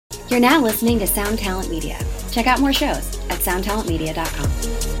You're now listening to Sound Talent Media. Check out more shows at soundtalentmedia.com.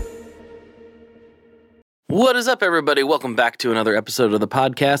 What is up, everybody? Welcome back to another episode of the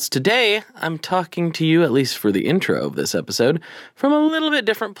podcast. Today, I'm talking to you, at least for the intro of this episode, from a little bit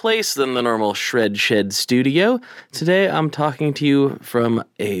different place than the normal Shred Shed studio. Today, I'm talking to you from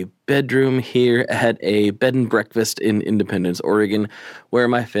a bedroom here at a bed and breakfast in Independence, Oregon, where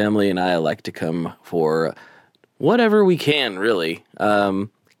my family and I like to come for whatever we can, really.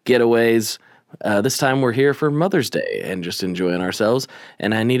 Getaways. This time we're here for Mother's Day and just enjoying ourselves,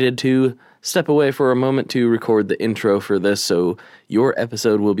 and I needed to step away for a moment to record the intro for this, so your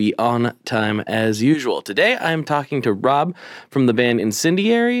episode will be on time as usual. Today I'm talking to Rob from the band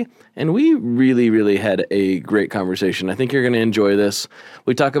Incendiary, and we really had a great conversation. I think you're going to enjoy this.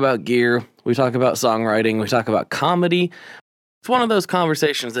 We talk about gear, we talk about songwriting, we talk about comedy. It's one of those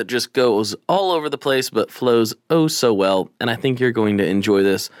conversations that just goes all over the place but flows oh so well, and I think you're going to enjoy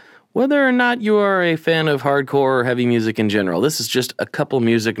this whether or not you are a fan of hardcore or heavy music in general. This is just a couple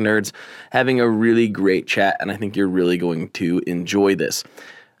music nerds having a really great chat, and I think you're really going to enjoy this.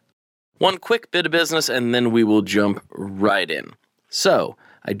 One quick bit of business, and then we will jump right in. So,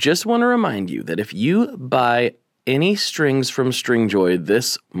 I just want to remind you that if you buy any strings from Stringjoy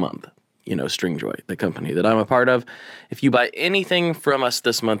this month, you know, Stringjoy, the company that I'm a part of. If you buy anything from us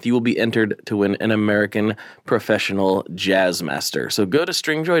this month, you will be entered to win an American Professional Jazz Master. So go to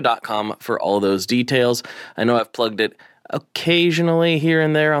stringjoy.com for all those details. I know I've plugged it occasionally here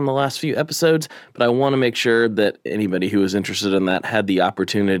and there on the last few episodes, but I want to make sure that anybody who is interested in that had the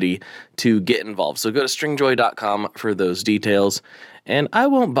opportunity to get involved. So go to stringjoy.com for those details, and I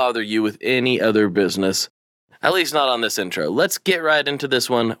won't bother you with any other business. At least not on this intro. Let's get right into this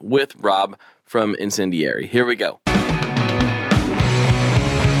one with Rob from Incendiary. Here we go.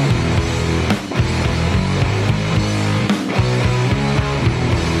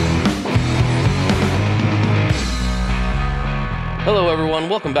 Hello, everyone.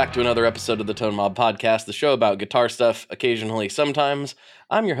 Welcome back to another episode of the Tone Mob Podcast, the show about guitar stuff, occasionally, sometimes.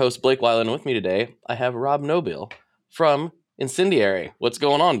 I'm your host, Blake Weiland, and with me today, I have Rob Nobile from Incendiary. What's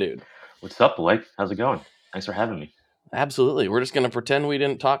going on, dude? What's up, Blake? How's it going? Thanks for having me. Absolutely. We're just going to pretend we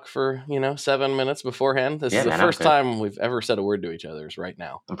didn't talk for, 7 minutes beforehand. This is the first time we've ever said a word to each other is right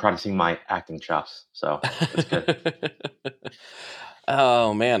now. I'm practicing my acting chops, so that's good.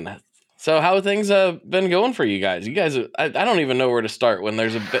 Oh, man. So how have things been going for you guys? You guys, I don't even know where to start. When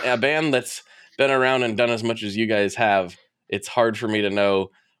there's a band that's been around and done as much as you guys have, it's hard for me to know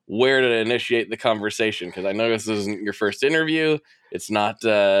where to initiate the conversation, because I know this isn't your first interview. It's not,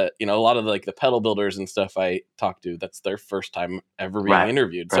 a lot of the pedal builders and stuff I talk to, that's their first time ever being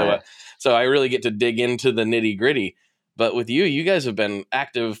interviewed. Right. So I really get to dig into the nitty gritty. But with you guys have been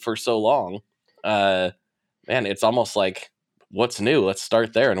active for so long. Man, it's almost like, what's new? Let's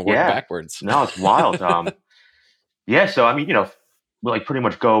start there and work backwards. No, it's wild. So I mean, we pretty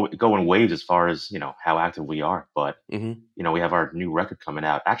much go in waves as far as, how active we are. But, we have our new record coming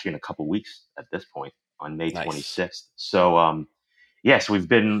out actually in a couple weeks at this point on May 26th. So, so we've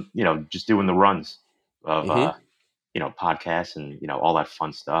been, just doing the runs of, podcasts and, all that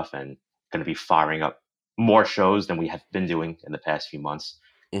fun stuff, and going to be firing up more shows than we have been doing in the past few months,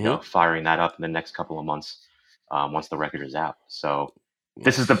 firing that up in the next couple of months once the record is out. So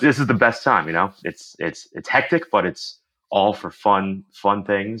this is the best time, it's hectic, but it's all for fun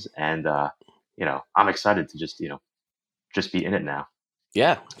things. And, I'm excited to just be in it now.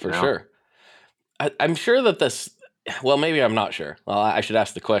 Yeah, for sure. I'm sure that this, well, maybe I'm not sure. Well, I should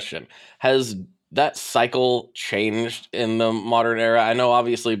ask the question. Has that cycle changed in the modern era? I know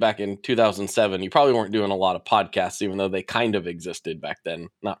obviously back in 2007, you probably weren't doing a lot of podcasts, even though they kind of existed back then.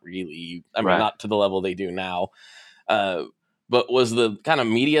 Not really. I mean, not to the level they do now. But was the kind of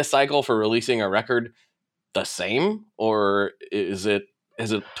media cycle for releasing a record the same, or has it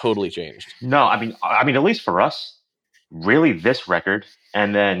totally changed? No, I mean, at least for us, really this record,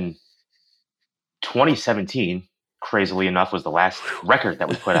 and then 2017, crazily enough, was the last record that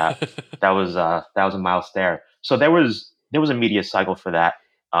we put out. that was a milestone there. So there was a media cycle for that,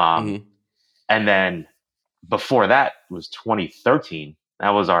 and then before that was 2013.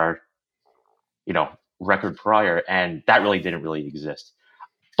 That was our record prior, and that really didn't exist.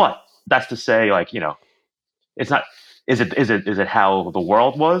 But that's to say, it's not. Is it how the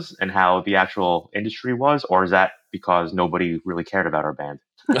world was and how the actual industry was, or is that because nobody really cared about our band?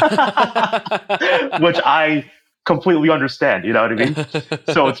 Which I completely understand, you know what I mean?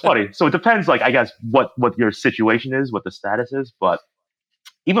 So it's funny. So it depends, I guess, what your situation is, what the status is. But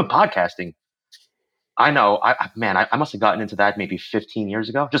even podcasting, I know, I must have gotten into that maybe 15 years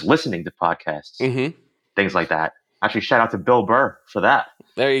ago, just listening to podcasts, things like that. Actually, shout out to Bill Burr for that.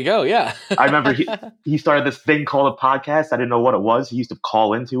 There you go. Yeah. I remember he started this thing called a podcast. I didn't know what it was. He used to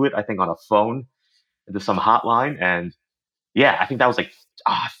call into it, I think, on a phone into some hotline. And yeah, I think that was like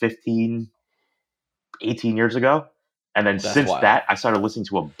 15, 18 years ago. And then That's since wild. that, I started listening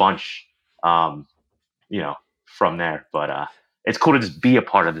to a bunch, from there. But it's cool to just be a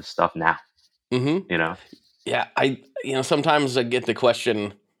part of this stuff now. Mm-hmm. Yeah, sometimes I get the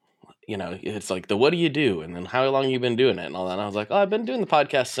question, it's like what do you do? And then how long you been doing it and all that. And I was like, oh, I've been doing the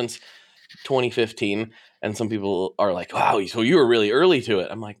podcast since 2015. And some people are like, wow, so you were really early to it.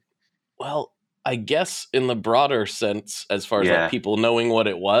 I'm like, well, I guess in the broader sense, as far as like people knowing what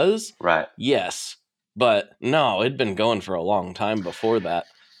it was, right? Yes, but no, it'd been going for a long time before that.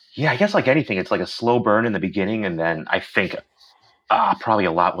 Yeah, I guess like anything, it's like a slow burn in the beginning, and then I think probably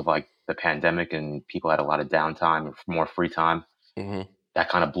a lot with like the pandemic and people had a lot of downtime and more free time. Mm-hmm. That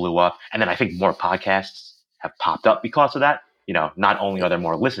kind of blew up, and then I think more podcasts have popped up because of that. Not only are there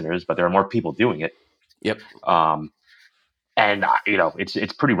more listeners, but there are more people doing it. Yep. And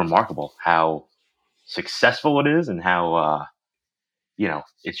it's pretty remarkable how successful it is, and how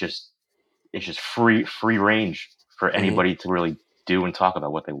it's just free range for anybody to really do and talk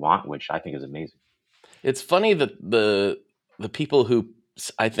about what they want, which I think is amazing. It's funny that the people who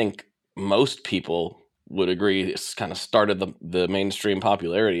I think most people would agree kind of started the mainstream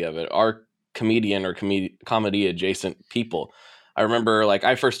popularity of it are comedian or comedy adjacent people. I remember like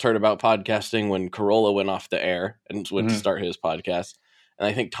I first heard about podcasting when Corolla went off the air and went to start his podcast. And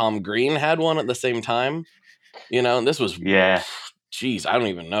I think Tom Green had one at the same time, and this was, geez, I don't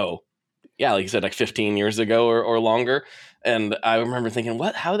even know. Yeah, like you said, like 15 years ago or longer. And I remember thinking,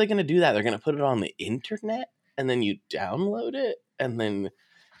 how are they going to do that? They're going to put it on the internet and then you download it. And then,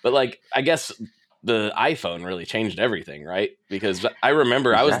 but like, I guess the iPhone really changed everything, right? Because I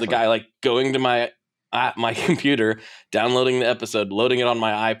remember I was the guy like going to my computer, downloading the episode, loading it on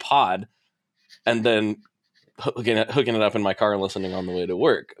my iPod, and then hooking it up in my car and listening on the way to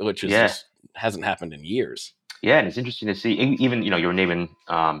work, which is just hasn't happened in years. Yeah, and it's interesting to see, even, you're naming,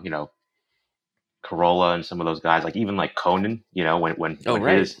 Corolla and some of those guys, like even like Conan, when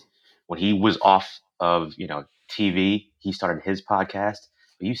he was off of, TV, he started his podcast.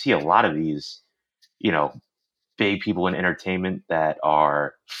 But you see a lot of these, big people in entertainment that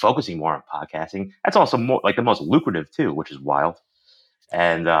are focusing more on podcasting. That's also more like the most lucrative too, which is wild.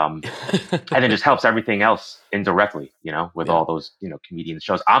 And and it just helps everything else indirectly, with all those, comedian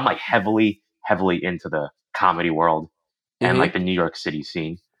shows. I'm like heavily into the comedy world and like the New York City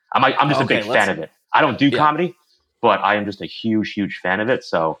scene. I'm just a big fan of it. I don't do comedy, but I am just a huge fan of it.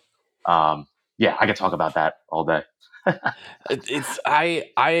 So I can talk about that all day. I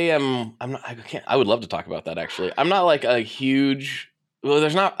would love to talk about that actually. I'm not like a huge,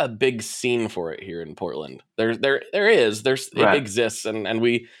 there's not a big scene for it here in Portland. It exists. And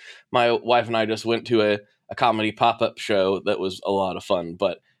my wife and I just went to a comedy pop-up show that was a lot of fun,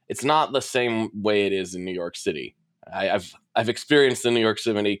 but it's not the same way it is in New York City. I've experienced the New York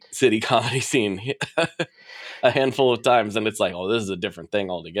City comedy scene a handful of times, and it's like, oh, this is a different thing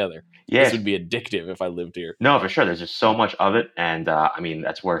altogether. Yeah. This would be addictive if I lived here. No, for sure. There's just so much of it, and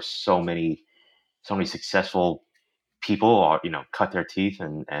that's where so many successful people are, cut their teeth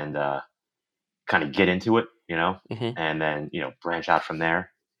and kind of get into it, and then branch out from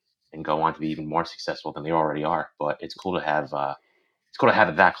there and go on to be even more successful than they already are. But it's cool to have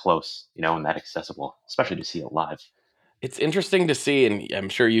it that close, and that accessible, especially to see it live. It's interesting to see, and I'm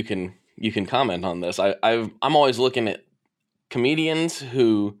sure you can comment on this. I'm always looking at comedians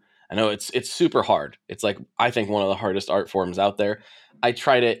who, I know it's super hard. It's like, I think one of the hardest art forms out there. I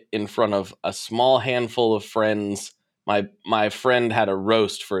tried it in front of a small handful of friends. My friend had a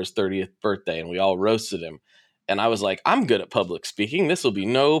roast for his 30th birthday, and we all roasted him. And I was like, I'm good at public speaking. This will be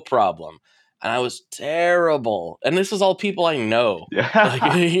no problem. And I was terrible. And this is all people I know.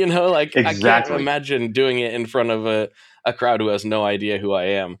 Exactly. I can't imagine doing it in front of a crowd who has no idea who I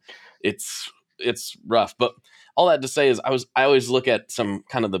am. It's rough. But all that to say is I always look at some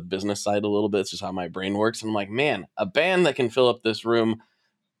kind of the business side a little bit. It's just how my brain works. And I'm like, man, a band that can fill up this room,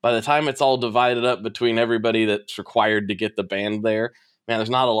 by the time it's all divided up between everybody that's required to get the band there, man, there's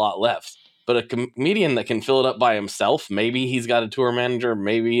not a lot left. But a comedian that can fill it up by himself, maybe he's got a tour manager,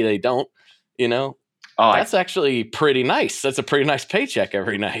 maybe they don't. That's actually pretty nice. That's a pretty nice paycheck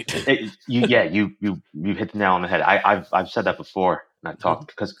every night. You hit the nail on the head. I've said that before, and I've talked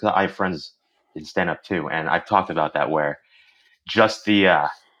because I have friends in stand up too, and I've talked about that where just the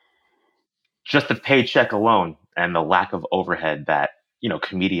paycheck alone and the lack of overhead that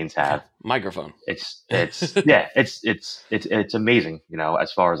comedians have. Microphone. It's amazing.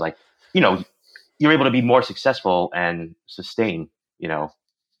 As far as like you're able to be more successful and sustain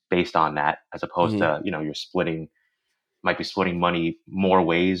based on that, as opposed to, might be splitting money more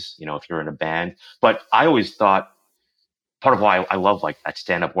ways, if you're in a band. But I always thought part of why I love like that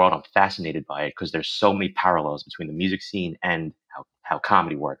stand-up world, I'm fascinated by it because there's so many parallels between the music scene and how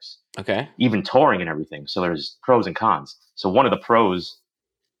comedy works. Okay. Even touring and everything. So there's pros and cons. So one of the pros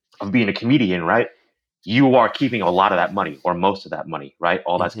of being a comedian, right? You are keeping a lot of that money or most of that money, right?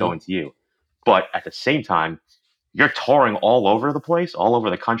 All that's going to you. But at the same time, you're touring all over the place, all over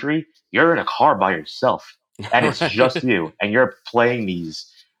the country. You're in a car by yourself and it's just you. And you're playing these,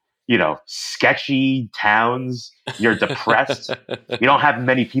 sketchy towns. You're depressed. You don't have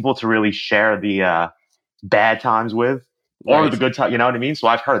many people to really share the bad times with or the good time. You know what I mean? So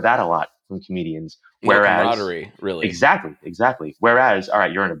I've heard that a lot from comedians. Whereas, no camaraderie, really. Exactly. Whereas, all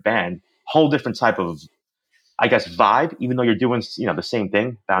right, you're in a band, whole different type of, I guess, vibe, even though you're doing, the same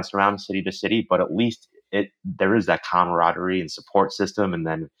thing, bouncing around city to city, but at least there is that camaraderie and support system. And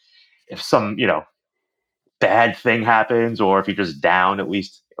then if some, bad thing happens, or if you're just down, at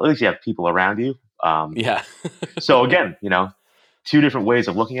least you have people around you. So again, two different ways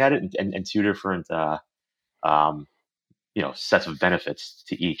of looking at it and two different, sets of benefits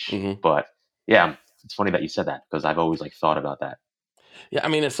to each. But yeah, it's funny that you said that because I've always thought about that. Yeah. I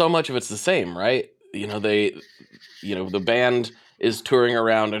mean, it's so much of it's the same, right? The band is touring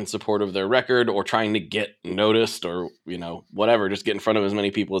around in support of their record or trying to get noticed or, whatever, just get in front of as many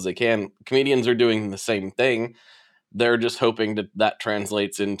people as they can. Comedians are doing the same thing. They're just hoping that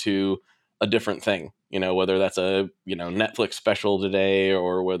translates into a different thing, whether that's a, Netflix special today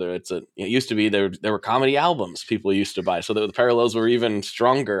or whether it's it used to be there were comedy albums people used to buy. So the parallels were even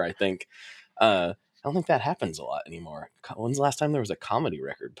stronger, I think. I don't think that happens a lot anymore. When's the last time there was a comedy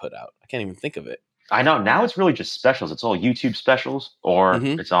record put out? I can't even think of it. I know now it's really just specials. It's all YouTube specials or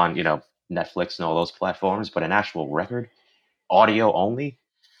it's on, Netflix and all those platforms, but an actual record, audio only,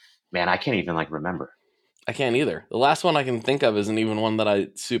 man, I can't even remember. I can't either. The last one I can think of isn't even one that I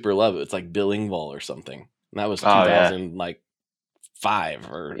super love. It's like Bill Engvall or something. And that was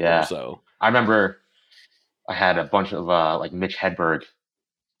 2005 or so. I remember I had a bunch of Mitch Hedberg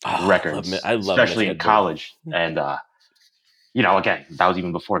records, I love especially in college. And, again, that was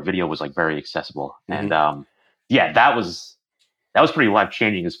even before video was very accessible. And that was pretty life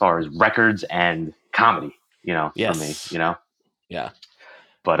changing as far as records and comedy, for me, Yeah.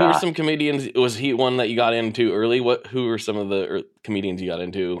 But who were some comedians? Was he one that you got into early? Who were some of the comedians you got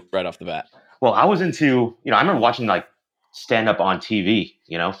into right off the bat? Well, I was into, I remember watching stand up on TV,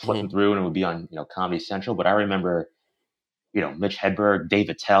 flipping through, and it would be on, Comedy Central. But I remember, Mitch Hedberg, Dave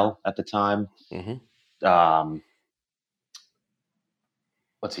Attell at the time.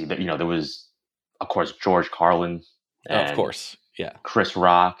 Let's see, there was, of course, George Carlin. And of course, yeah. Chris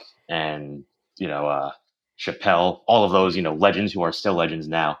Rock and, Chappelle, all of those, legends who are still legends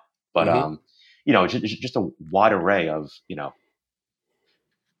now. But, just a wide array of,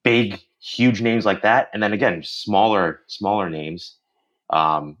 big, huge names like that. And then again, smaller names,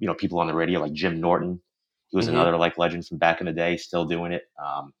 people on the radio like Jim Norton. He was another legend from back in the day, still doing it.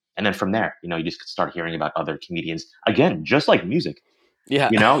 And then from there, you just start hearing about other comedians. Again, just like music. Yeah.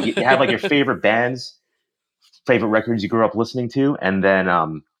 You have your favorite bands, favorite records you grew up listening to. And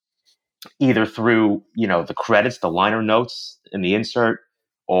then either through, the credits, the liner notes in the insert,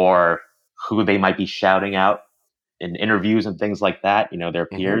 or who they might be shouting out in interviews and things like that, their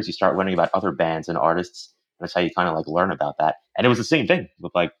peers, you start learning about other bands and artists. And that's how you kind of learn about that. And it was the same thing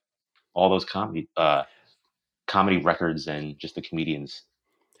with all those comedy records and just the comedians.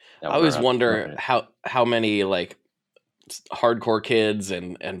 I always wonder how many hardcore kids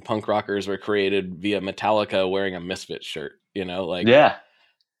and punk rockers were created via Metallica wearing a Misfits shirt, yeah.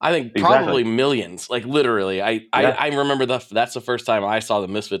 I think probably millions, literally. I remember that's the first time I saw the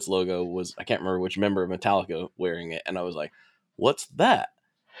Misfits logo I can't remember which member of Metallica wearing it. And I was like, what's that?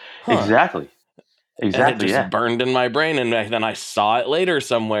 Huh. Exactly. And it just burned in my brain. And then I saw it later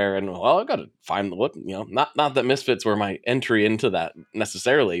somewhere and I got to find not that Misfits were my entry into that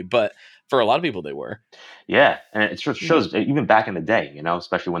necessarily, but for a lot of people they were. Yeah. And it sort of shows even back in the day,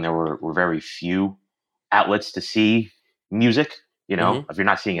 especially when there were very few outlets to see music. If you're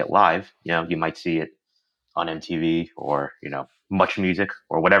not seeing it live, you might see it on MTV or, Much Music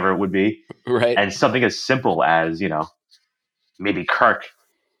or whatever it would be. Right. And something as simple as, maybe Kirk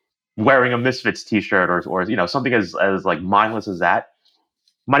wearing a Misfits t-shirt or something as mindless as that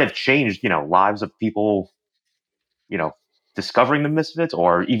might have changed, lives of people, discovering the Misfits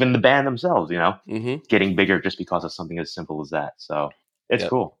or even the band themselves, getting bigger just because of something as simple as that. So it's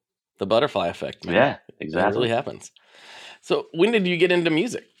cool. The butterfly effect, man. Yeah, exactly. It really happens. So when did you get into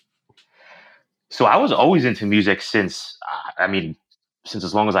music? So I was always into music since, since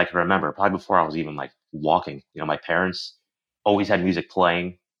as long as I can remember, probably before I was even like walking. My parents always had music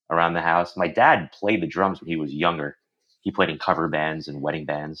playing around the house. My dad played the drums when he was younger. He played in cover bands and wedding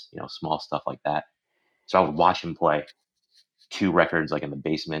bands, small stuff like that. So I would watch him play 2 records like in the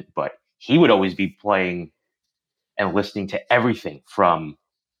basement, but he would always be playing and listening to everything from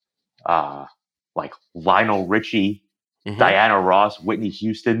like Lionel Richie, Diana Ross, Whitney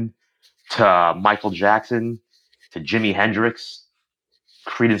Houston, to Michael Jackson, to Jimi Hendrix,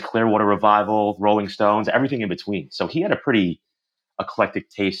 Creedence Clearwater Revival, Rolling Stones, everything in between. So he had a pretty eclectic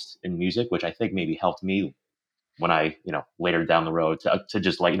taste in music, which I think maybe helped me when I, later down the road to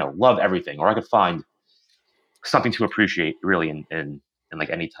just like, love everything, or I could find something to appreciate really in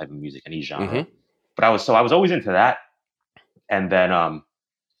like any type of music, any genre. But I was always into that. And then,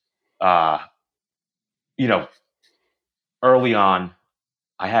 early on,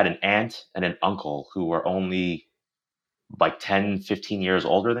 I had an aunt and an uncle who were only like 10, 15 years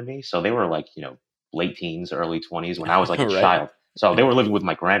older than me. So they were like, late teens, early 20s when I was like a child. So they were living with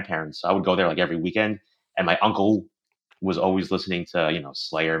my grandparents. So I would go there like every weekend. And my uncle was always listening to,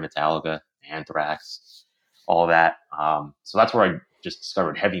 Slayer, Metallica, Anthrax, all that. So that's where I just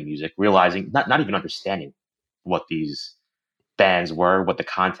discovered heavy music, realizing, not even understanding what these bands were, what the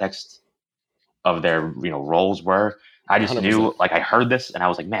context of their, roles were. I just 100%. knew, like, I heard this and I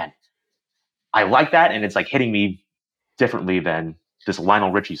was like, man, I like that. And it's like hitting me differently than this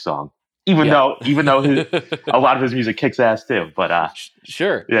Lionel Richie song, even though a lot of his music kicks ass too. But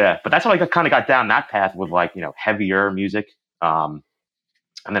sure, yeah. But that's how I kind of got down that path with like heavier music. And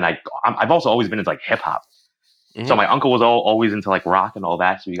then I've also always been into like hip hop. So my uncle was always into like rock and all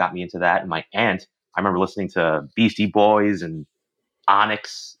that, so he got me into that. And my aunt, I remember listening to Beastie Boys and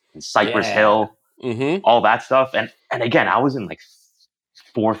Onyx and Cypress Hill, all that stuff. And again, I was in like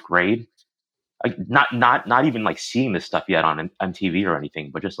 4th grade. Like not even like seeing this stuff yet on MTV or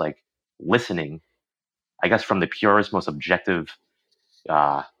anything, but just like listening, I guess, from the purest, most objective,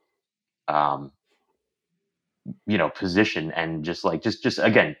 uh, um, position, and just like just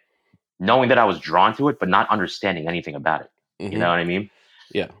again knowing that I was drawn to it, but not understanding anything about it. You know what I mean?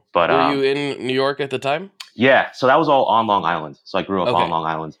 Yeah. But were you in New York at the time? Yeah. So that was all on Long Island. So I grew up on Long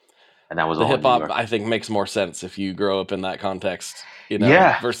Island, and that was the all hip hop. in New York. I think makes more sense if you grow up in that context.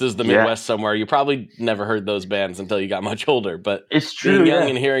 Versus the Midwest somewhere. You probably never heard those bands until you got much older, but it's true. Being young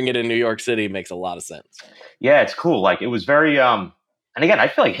and hearing it in New York City makes a lot of sense. Yeah, it's cool. Like it was very and again, I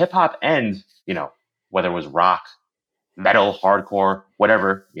feel like hip hop and, whether it was rock, metal, hardcore,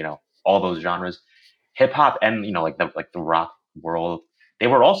 whatever, all those genres, hip hop and, like the rock world, they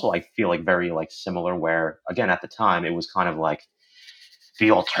were also, I feel like, very like similar, where again at the time it was kind of like the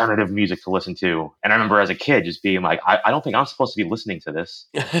alternative music to listen to. And I remember as a kid just being like, I don't think I'm supposed to be listening to this.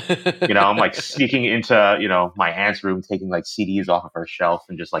 I'm like sneaking into, my aunt's room, taking like CDs off of her shelf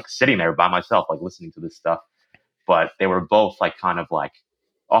and just like sitting there by myself, like listening to this stuff. But they were both like kind of like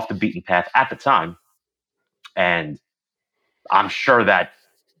off the beaten path at the time. And I'm sure that,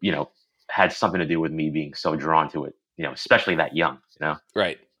 had something to do with me being so drawn to it, especially that young,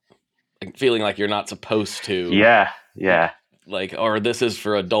 Right. Like feeling like you're not supposed to. Yeah. Like, or this is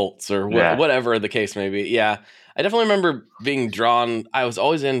for adults or whatever the case may be. Yeah. I definitely remember being drawn. I was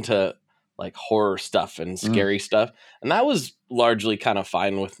always into like horror stuff and scary stuff. And that was largely kind of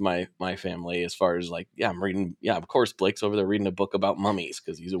fine with my family as far as like, I'm reading. Yeah, of course, Blake's over there reading a book about mummies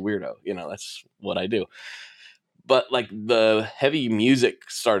because he's a weirdo. That's what I do. But like the heavy music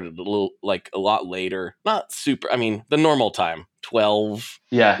started a lot later. Not super. I mean, the normal time, 12,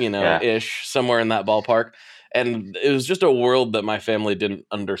 ish, somewhere in that ballpark. And it was just a world that my family didn't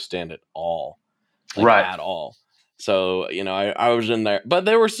understand at all, at all. So, I was in there, but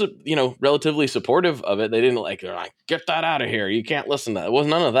they were, relatively supportive of it. They didn't they're like, get that out of here. You can't listen to that. It was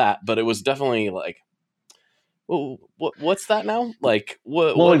none of that, but it was definitely like, well, what's that now? Like,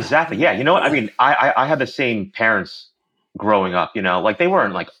 what? Well, exactly. Yeah. You know what? I mean, I had the same parents growing up, like they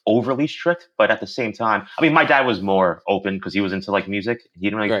weren't like overly strict, but at the same time, I mean, my dad was more open because he was into like music. He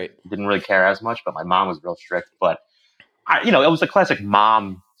didn't really care as much, but my mom was real strict. But it was a classic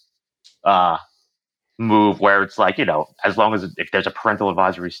mom move where it's like, as long as if there's a parental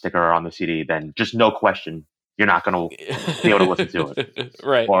advisory sticker on the CD, then just no question, you're not going to be able to listen to it.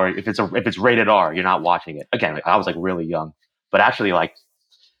 Right. Or if it's rated R, you're not watching it. Again, I was like really young, but actually like,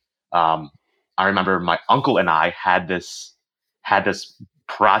 I remember my uncle and I had this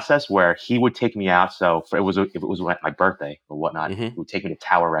process where he would take me out. So if it was my birthday or whatnot, he would take me to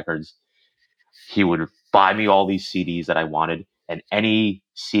Tower Records. He would buy me all these CDs that I wanted, and any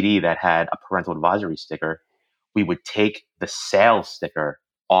CD that had a parental advisory sticker, we would take the sales sticker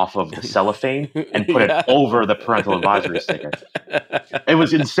off of the cellophane and put it over the parental advisory sticker. It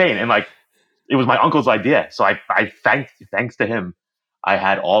was insane. And like, it was my uncle's idea. So I thanks to him, I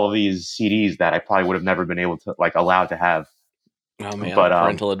had all of these CDs that I probably would have never been able to, like, allowed to have. Oh man, but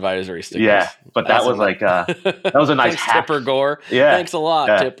parental advisory stickers. Yeah, but that was like that was a nice Thanks, hack. Tipper Gore. Yeah, thanks a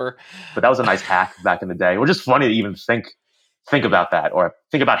lot, Tipper. But that was a nice hack back in the day. It was just funny to even think about that, or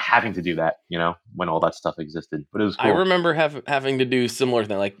think about having to do that. When all that stuff existed. But it was cool. I remember having to do similar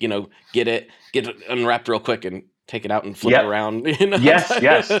thing, like get it unwrapped real quick and take it out and flip it around. Yes,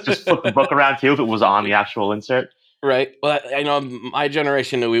 just flip the book around too if it was on the actual insert. Right. Well, I know my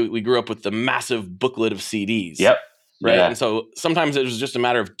generation, we grew up with the massive booklet of CDs. Yep. Right. Yeah. And so sometimes it was just a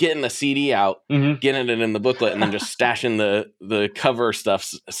matter of getting the CD out, getting it in the booklet, and then just stashing the cover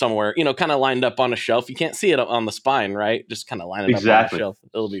stuff somewhere, kind of lined up on a shelf. You can't see it on the spine, right? Just kind of line it up on the shelf.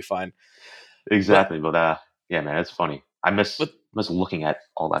 It'll be fine. Exactly. But yeah, man, it's funny. I miss looking at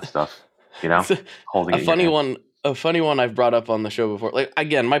all that stuff, holding it. A funny one I've brought up on the show before. Like,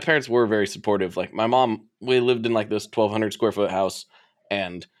 again, my parents were very supportive. Like, my mom, we lived in like this 1,200 square foot house,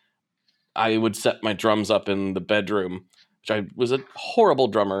 and I would set my drums up in the bedroom, which I was a horrible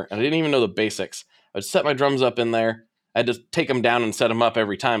drummer, and I didn't even know the basics. I would set my drums up in there. I had to take them down and set them up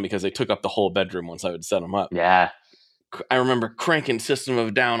every time because they took up the whole bedroom once I would set them up. Yeah. I remember cranking System of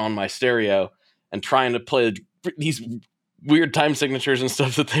a Down on my stereo and trying to play these weird time signatures and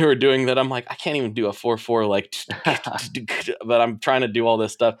stuff that they were doing that I'm like, I can't even do a 4/4, like, but I'm trying to do all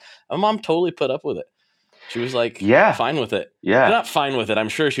this stuff. My mom totally put up with it. She was like, fine with it. Yeah. Not fine with it. I'm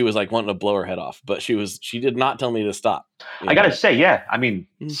sure she was like wanting to blow her head off, but she did not tell me to stop. I got to say, yeah. I mean,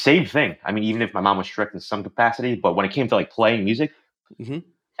 same thing. I mean, even if my mom was strict in some capacity, but when it came to like playing music, and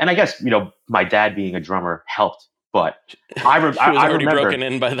I guess, my dad being a drummer helped, but I already remember broken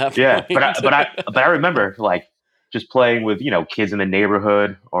in by that point. Yeah. But I remember like just playing with, kids in the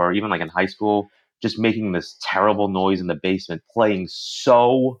neighborhood or even like in high school, just making this terrible noise in the basement, playing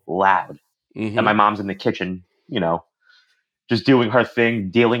so loud. And my mom's in the kitchen, just doing her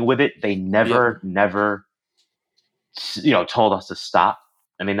thing, dealing with it. They never, told us to stop,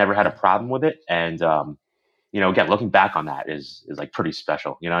 and they never had a problem with it. And, again, looking back on that is like pretty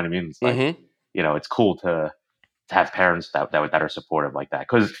special. You know what I mean? It's like, it's cool to have parents that are supportive like that.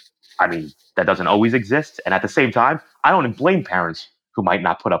 Cause I mean, that doesn't always exist. And at the same time, I don't blame parents who might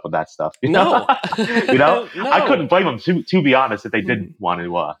not put up with that stuff. No. No. I couldn't blame them to be honest, if they didn't want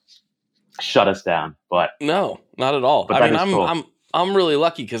to, shut us down, but no, not at all. But I mean, I'm really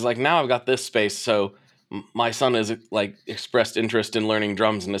lucky because like now I've got this space, so my son has like expressed interest in learning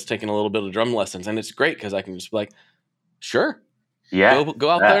drums and has taken a little bit of drum lessons, and it's great because I can just be like, sure, go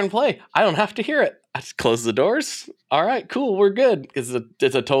out there and play. I don't have to hear it. I just close the doors. All right, cool, we're good, because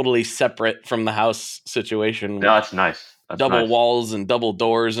it's a totally separate from the house situation. No, that's nice. Double walls and double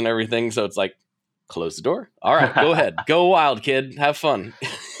doors and everything, so it's like, close the door. All right, go ahead. Go wild, kid. Have fun.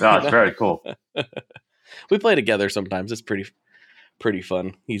 No, it's very cool. We play together sometimes. It's pretty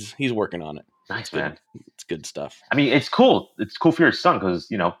fun. He's working on it. Nice, man. It's good stuff. I mean, it's cool. It's cool for your son because,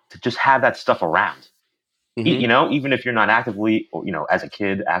 to just have that stuff around. Even if you're not actively, as a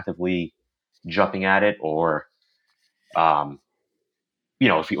kid, actively jumping at it or,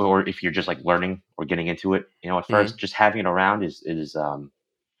 if you're just like learning or getting into it, at first, just having it around is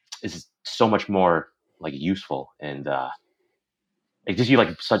so much more like useful, and it gives you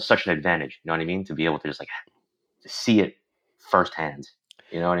like such an advantage. You know what I mean? To be able to just like see it firsthand.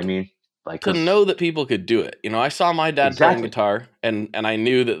 You know what I mean? Like to know that people could do it. I saw my dad playing guitar, and I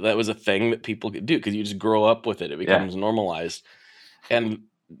knew that was a thing that people could do because you just grow up with it. It becomes normalized. And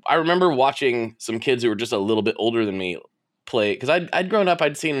I remember watching some kids who were just a little bit older than me play, because I'd grown up.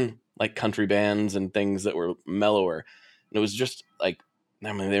 I'd seen like country bands and things that were mellower, and it was just like,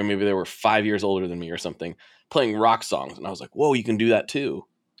 I mean, maybe they were 5 years older than me or something, playing rock songs. And I was like, whoa, you can do that too.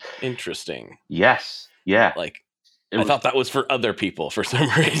 Interesting. Yes. Yeah. Like, I thought that was for other people for some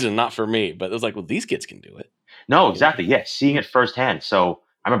reason, not for me. But it was like, well, these kids can do it. No, exactly. Yeah. Seeing it firsthand. So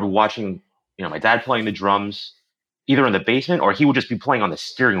I remember watching, my dad playing the drums either in the basement or he would just be playing on the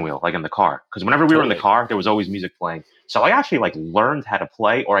steering wheel, like in the car. Because whenever we were in the car, there was always music playing. So I actually like learned how to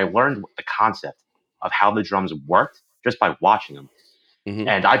play, or I learned the concept of how the drums worked just by watching them.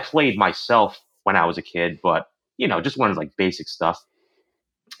 And I played myself when I was a kid, but, just learned like basic stuff.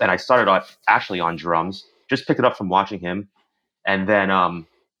 And I started off actually on drums, just picked it up from watching him. And then, after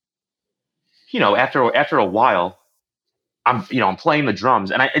a while, I'm playing the drums,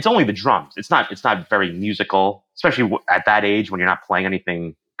 and it's only the drums. It's not very musical, especially at that age when you're not playing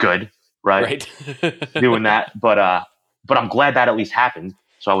anything good, right? Doing that. But I'm glad that at least happened.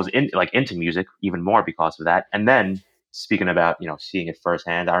 So I was into music even more because of that. And then, speaking about, seeing it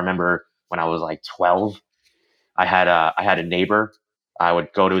firsthand, I remember when I was like 12, I had a neighbor. I would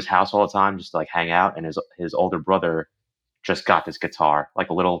go to his house all the time just to like hang out, and his older brother just got this guitar, like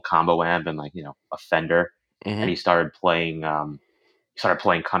a little combo amp and like, a Fender, and he started playing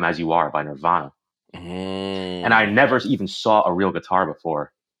 "Come As You Are" by Nirvana. And I never even saw a real guitar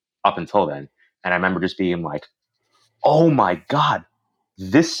before up until then. And I remember just being like, oh my God,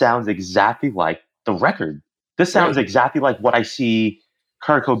 this sounds exactly like the record. This sounds exactly like what I see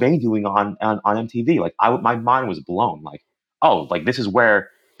Kurt Cobain doing on MTV. Like my mind was blown. Like, oh, like this is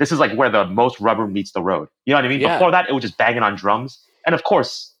like where the most rubber meets the road. You know what I mean? Yeah. Before that, it was just banging on drums. And of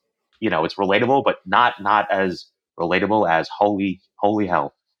course, it's relatable, but not as relatable as holy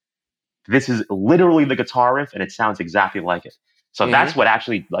hell. This is literally the guitar riff, and it sounds exactly like it. So that's what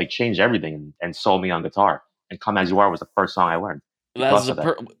actually like changed everything and sold me on guitar. And "Come As You Are" was the first song I learned.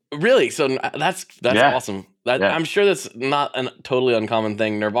 Really? So that's awesome. I'm sure that's not a totally uncommon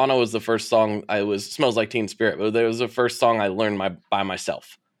thing. Nirvana was the first song "Smells Like Teen Spirit," but it was the first song I learned by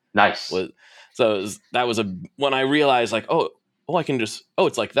myself. Nice. That was when I realized like, I can just,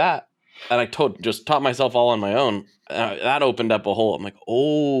 it's like that. And I just taught myself all on my own. That opened up a whole, I'm like,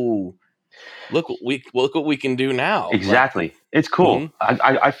 look what we can do now. Exactly. Like, it's cool.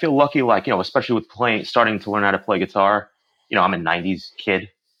 I feel lucky, like, especially with starting to learn how to play guitar. I'm a 90s kid,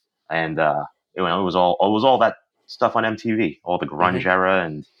 and it was all that stuff on MTV, all the grunge era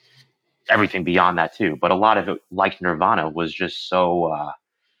and everything beyond that too. But a lot of it, like Nirvana, was just so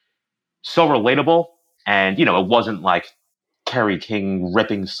relatable, and it wasn't like Kerry King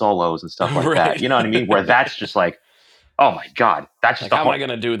ripping solos and stuff like that. You know what I mean? Where that's just like, oh my God, that's just like, how am I going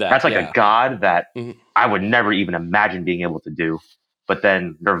to do that? That's like a god that I would never even imagine being able to do. But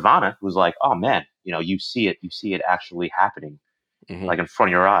then Nirvana was like, oh man, you see it actually happening, like in front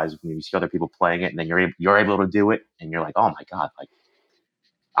of your eyes. You see other people playing it, and then you're able to do it, and you're like, oh my God, like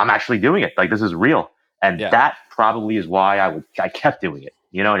I'm actually doing it. Like this is real, and that probably is why I kept doing it.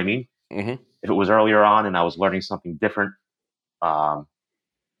 You know what I mean? If it was earlier on and I was learning something different,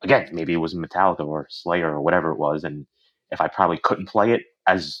 again, maybe it was Metallica or Slayer or whatever it was, and if I probably couldn't play it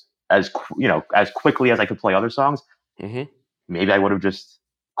as quickly as I could play other songs, maybe I would have just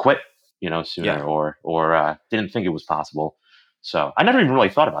quit, sooner, or didn't think it was possible. So I never even really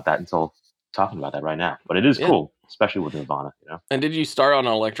thought about that until talking about that right now. But it is cool, especially with Nirvana. And did you start on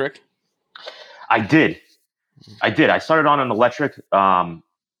an electric? I did. I started on an electric.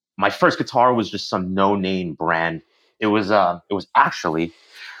 My first guitar was just some no-name brand. It was actually,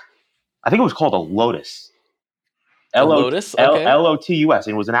 I think it was called a Lotus. Lotus? Okay. Lotus.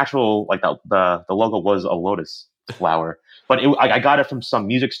 It was an actual, like the logo was a lotus flower. But I got it from some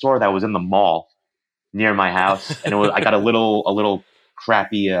music store that was in the mall near my house, and I got a little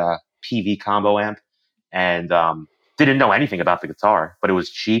crappy PV combo amp, and didn't know anything about the guitar, but it was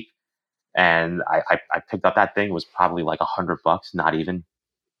cheap, and I picked up that thing. It was probably like $100,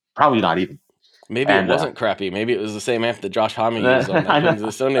 probably not even. Maybe it wasn't crappy. Maybe it was the same amp that Josh Homme used on that Queens of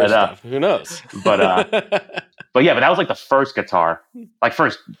the Stone Age stuff. Who knows? But that was like the first guitar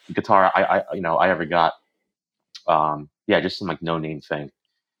I ever got. Just some like no name thing.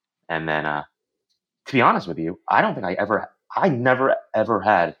 And then to be honest with you, I don't think I never ever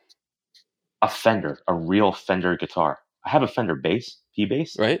had a real Fender guitar. I have a Fender bass, P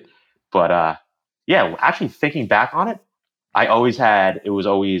bass. Right. But actually thinking back on it, it was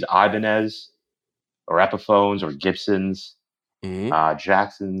always Ibanez or Epiphones or Gibsons,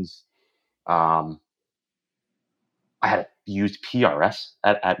 Jacksons. I had used PRS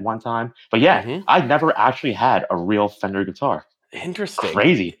at one time, but I never actually had a real Fender guitar. Interesting.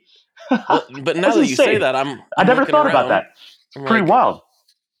 Crazy. Well, but now that you say that, I never thought about that. It's pretty wild.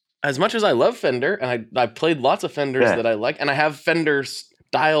 As much as I love Fender, and I played lots of Fenders that I like, and I have Fender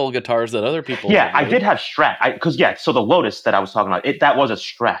style guitars that other people. Yeah, I did have Strat. So the Lotus that I was talking about, that was a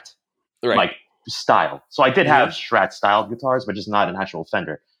Strat, like style. So I did have Strat style guitars, but just not an actual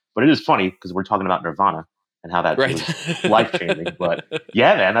Fender. But it is funny because we're talking about Nirvana and how that was life changing. But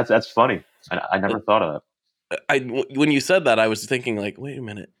yeah, man, that's funny. I never thought of that. When you said that, I was thinking like, wait a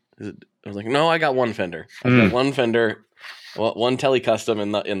minute. I was like, no, I got one Fender. I've got one Fender, one Tele Custom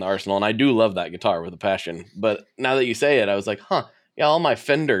in the arsenal, and I do love that guitar with a passion. But now that you say it, I was like, yeah, all my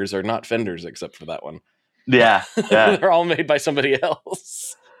Fenders are not Fenders except for that one. Yeah. They're all made by somebody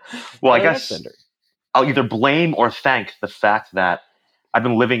else. Well, I guess Fender. I'll either blame or thank the fact that I've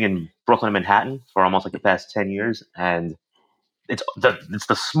been living in Brooklyn and Manhattan for almost like the past 10 years, and it's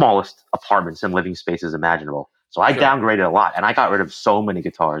the smallest apartments and living spaces imaginable. So I downgraded a lot, and I got rid of so many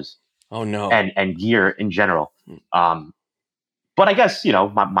guitars. Oh no! And gear in general. But I guess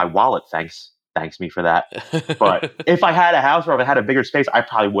my wallet thanks thanks me for that. But if I had a house or if I had a bigger space, I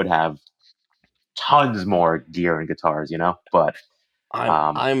probably would have tons more gear and guitars, But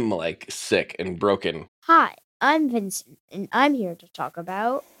I'm like sick and broken. Hi, I'm Vincent, and I'm here to talk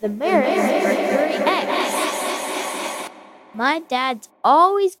about the Maris Mercury X. My dad's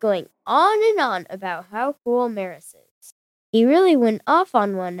always going on and on about how cool Maris is. He really went off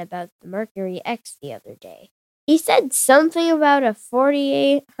on one about the Mercury X the other day. He said something about a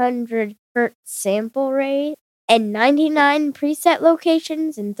 4,800 hertz sample rate and 99 preset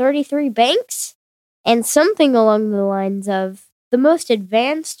locations and 33 banks, and something along the lines of the most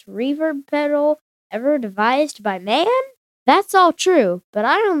advanced reverb pedal ever devised by man? That's all true, but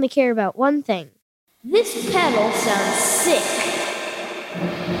I only care about one thing. This pedal sounds sick.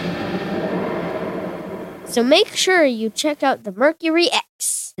 So make sure you check out the Mercury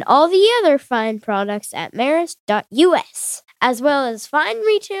X and all the other fine products at maris.us, as well as fine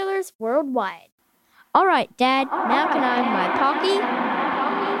retailers worldwide. All right, Dad, now can I have my Pocky?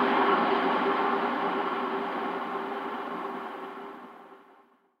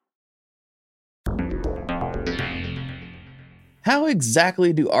 How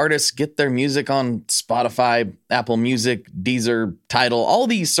exactly do artists get their music on Spotify, Apple Music, Deezer, Tidal, all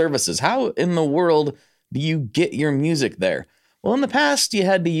these services? How in the world do you get your music there? Well, in the past, you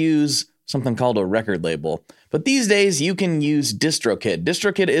had to use something called a record label. But these days, you can use DistroKid.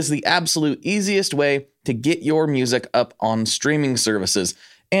 DistroKid is the absolute easiest way to get your music up on streaming services.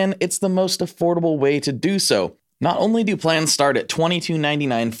 And it's the most affordable way to do so. Not only do plans start at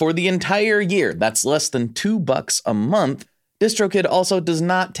 $22.99 for the entire year, that's less than $2 a month, DistroKid also does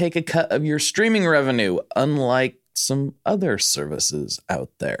not take a cut of your streaming revenue, unlike some other services out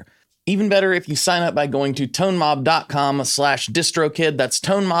there. Even better if you sign up by going to tonemob.com/distrokid. That's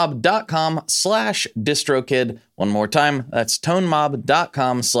tonemob.com/distrokid. One more time, that's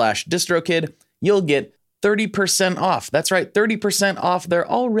tonemob.com/distrokid. You'll get 30% off. That's right, 30% off their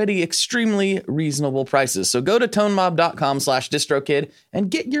already extremely reasonable prices. So go to tonemob.com/distrokid and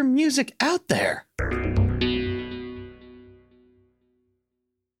get your music out there.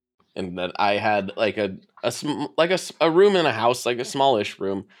 And that I had like a room in a house, like a smallish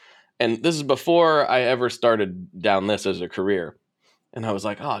room. And this is before I ever started down this as a career. And I was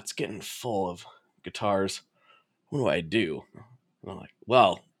like, oh, it's getting full of guitars. What do I do? And I'm like,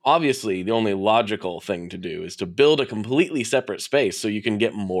 well, obviously the only logical thing to do is to build a completely separate space so you can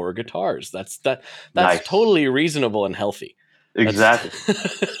get more guitars. That's nice. Totally reasonable and healthy. Exactly.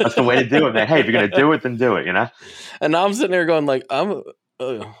 That's the way to do it, man. Hey, if you're going to do it, then do it, And now I'm sitting there going like, am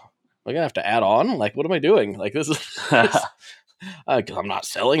I gonna have to add on? Like, what am I doing? Like, this is I'm not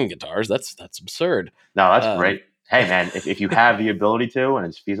selling guitars. That's absurd. No, that's great. Hey, man, if you have the ability to and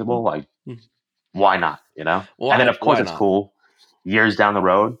it's feasible, like, why not? And then of course it's cool. Years down the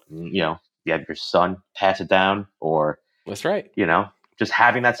road, you have your son pass it down, or that's right. Just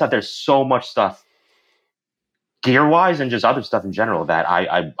having that stuff. There's so much stuff, gear wise, and just other stuff in general that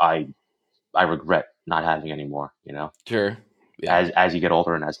I regret not having anymore. Sure. Yeah. As you get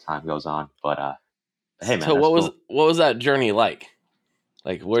older and as time goes on, but hey man. So what was that journey like?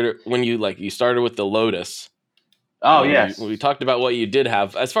 Like when you started with the Lotus? Oh yes. We talked about what you did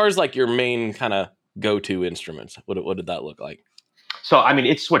have as far as like your main kind of go-to instruments. What did that look like? So I mean,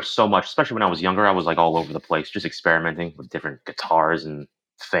 it switched so much, especially when I was younger. I was like all over the place, just experimenting with different guitars and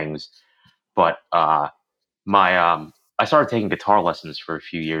things. But I started taking guitar lessons for a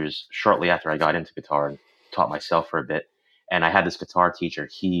few years shortly after I got into guitar and taught myself for a bit. And I had this guitar teacher.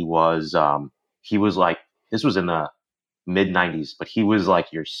 He was like, this was in the mid 90s, but he was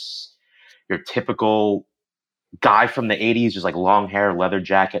like your typical guy from the 80s, just like long hair, leather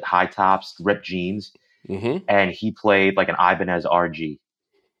jacket, high tops, ripped jeans. Mm-hmm. And he played like an Ibanez RG.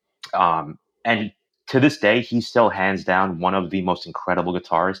 And to this day, he's still hands down one of the most incredible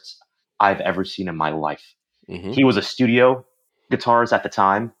guitarists I've ever seen in my life. Mm-hmm. He was a studio guitarist at the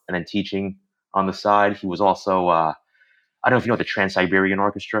time and then teaching on the side. He was also, I don't know if you know the Trans-Siberian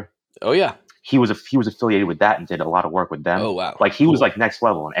Orchestra. Oh yeah. He was affiliated with that and did a lot of work with them. Oh wow. Like he was like next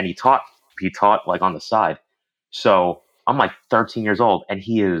level, and he taught like on the side. So I'm like 13 years old and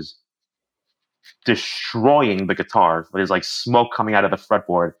he is destroying the guitar. There's like smoke coming out of the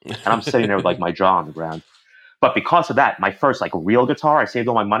fretboard, and I'm sitting there with like my jaw on the ground. But because of that, my first like real guitar, I saved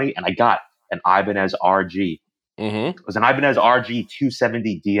all my money and I got an Ibanez RG. Mm-hmm. It was an Ibanez RG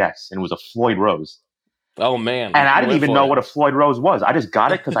 270 DX, and it was a Floyd Rose. Oh man! And I didn't even know what a Floyd Rose was. I just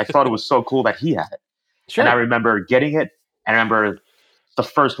got it because I thought it was so cool that he had it. Sure. And I remember getting it, and I remember the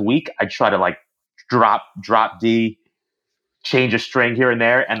first week I tried to like drop D, change a string here and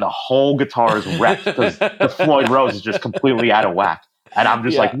there, and the whole guitar is wrecked because the Floyd Rose is just completely out of whack. And I'm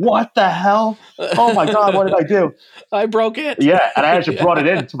just like, what the hell? Oh my God, what did I do? I broke it. Yeah, and I actually brought it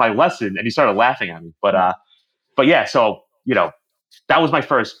into my lesson, and he started laughing at me. But yeah, so that was my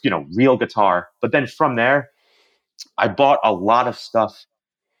first real guitar. But then from there, I bought a lot of stuff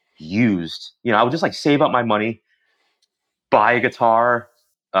used. I would just like save up my money, buy a guitar.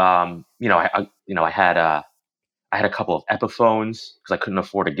 I had a couple of Epiphones because I couldn't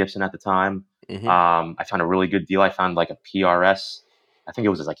afford a Gibson at the time. I found a really good deal. I found like a PRS. I think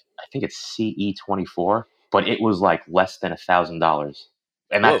it's CE24, but it was like less than $1,000,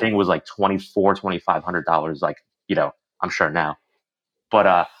 and that thing was like $2,500. Like I'm sure now.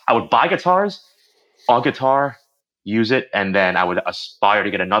 But I would buy guitars, a guitar, use it, and then I would aspire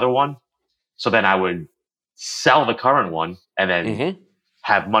to get another one. So then I would sell the current one and then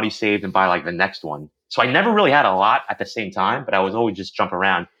have money saved and buy like the next one. So I never really had a lot at the same time, but I was always just jump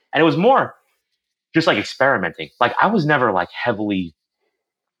around. And it was more just like experimenting. Like I was never like a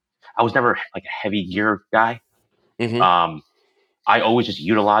heavy gear guy. I always just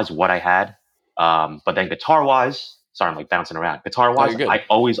utilized what I had. But then guitar wise, sorry, I'm like bouncing around. Guitar wise, I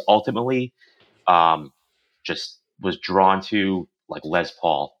always ultimately just was drawn to like Les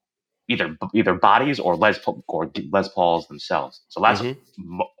Paul, either bodies or Les Pauls themselves. So that's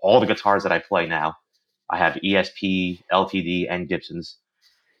all the guitars that I play now. I have ESP, LTD, and Gibsons,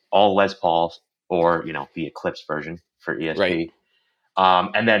 all Les Pauls, or the Eclipse version for ESP. Right.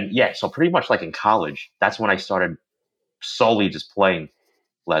 And then so pretty much like in college, that's when I started solely just playing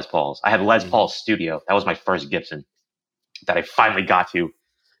Les Pauls. I had Les Paul Studio. That was my first Gibson that I finally got to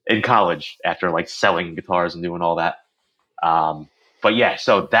in college after like selling guitars and doing all that. But yeah,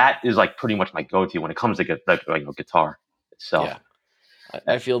 so that is like pretty much my go-to when it comes to guitar itself. Yeah.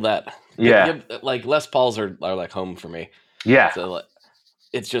 I feel that. Yeah. Like Les Pauls are like home for me. Yeah. So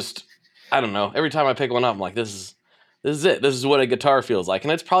it's just, I don't know. Every time I pick one up, I'm like, this is it. This is what a guitar feels like.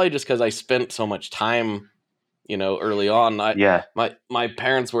 And it's probably just because I spent so much time, early on. My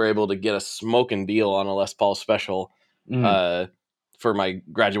parents were able to get a smoking deal on a Les Paul special for my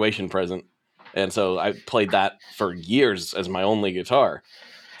graduation present. And so I played that for years as my only guitar.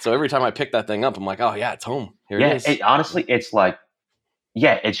 So every time I pick that thing up, I'm like, oh yeah, it's home. Here it is. Honestly, it's like,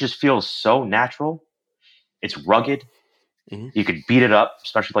 it just feels so natural. It's rugged. You could beat it up,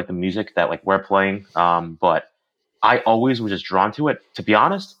 especially like the music that like we're playing. But I always was just drawn to it. To be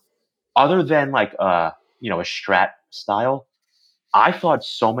honest, other than like a Strat style, I thought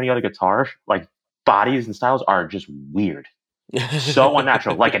so many other guitar like bodies and styles are just weird, so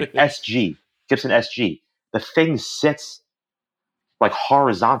unnatural. Like an Gibson SG, the thing sits like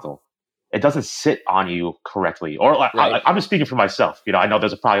horizontal. It doesn't sit on you correctly. Or like, I'm just speaking for myself. I know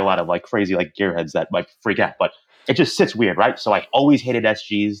there's probably a lot of like crazy like gearheads that might freak out, but it just sits weird, right? So I always hated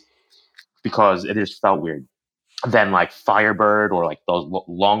SGs because it just felt weird. Then like Firebird or like those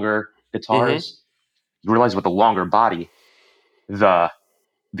longer guitars, you realize with the longer body, the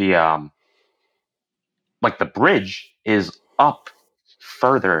like the bridge is up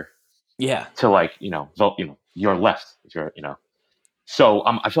further. Yeah. To like your left, if you're So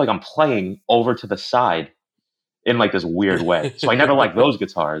I feel like I'm playing over to the side in like this weird way. So I never liked those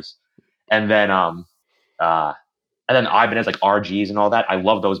guitars. And then Ibanez like RGs and all that. I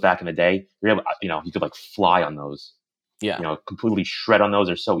love those back in the day. You could like fly on those. Yeah. Completely shred on those.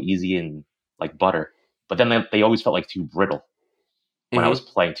 They're so easy and like butter. But then they always felt like too brittle when I was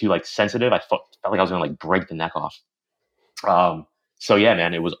playing, too like sensitive. I felt like I was gonna like break the neck off. So yeah,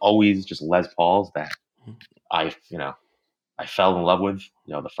 man, it was always just Les Pauls that I fell in love with,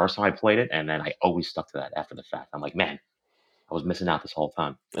 the first time I played it, and then I always stuck to that after the fact. I'm like, man, I was missing out this whole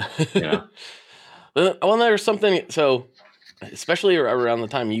time. Well, there's something. So, especially around the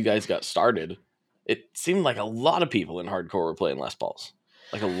time you guys got started, it seemed like a lot of people in hardcore were playing Les Pauls,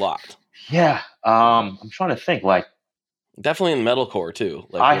 like a lot. Yeah, I'm trying to think. Like, definitely in metalcore too.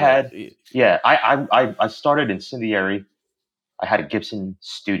 Like I started Incendiary. I had a Gibson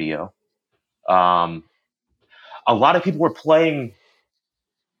Studio. A lot of people were playing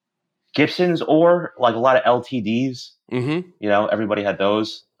Gibsons or like a lot of LTDs. Everybody had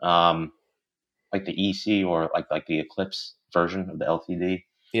those. Like the EC or like the Eclipse version of the LTD.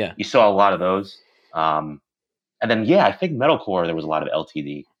 Yeah. You saw a lot of those. And then I think metalcore there was a lot of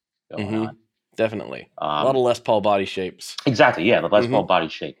LTD going on. Definitely. A lot of Les Paul body shapes. Exactly. Yeah, the Les Paul body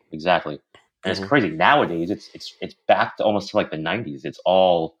shape. Exactly. And it's crazy. Nowadays it's back to almost to like the 90s. It's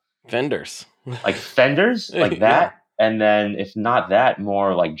all Fenders. Like Fenders, like that. Yeah. And then if not that,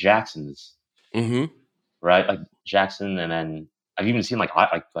 more like Jacksons. Right? Like Jackson, and then I've even seen like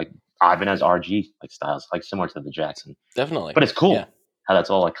Ibanez RG like styles, like similar to the Jackson. Definitely. But it's cool how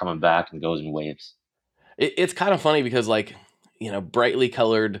that's all like coming back and goes in waves. It's kind of funny because like brightly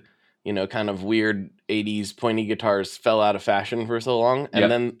colored, kind of weird 80s pointy guitars fell out of fashion for so long.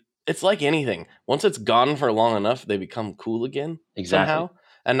 And then it's like anything. Once it's gone for long enough, they become cool again somehow.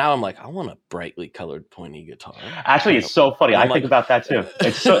 And now I'm like, I want a brightly colored pointy guitar. Actually, it's so funny. I think about that too.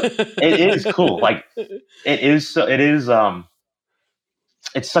 It is cool. Like it's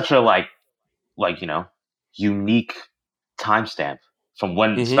such a unique timestamp from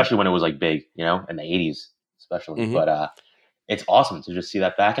when, especially when it was like big, in the 80s, especially. But it's awesome to just see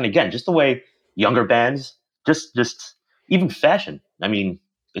that back. And again, just the way younger bands, just even fashion. I mean,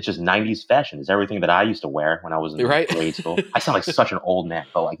 it's just 90s fashion. It's everything that I used to wear when I was in grade school. I sound like such an old man,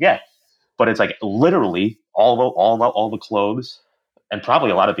 but but it's like literally all the clothes and probably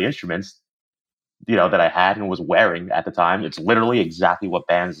a lot of the instruments, that I had and was wearing at the time. It's literally exactly what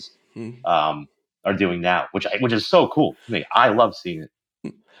bands are doing now, which is so cool. I love seeing it.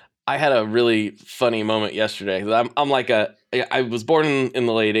 I had a really funny moment yesterday. I was born in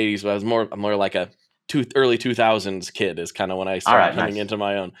the late 80s, but I'm more like a early 2000s kid is kind of when I started coming into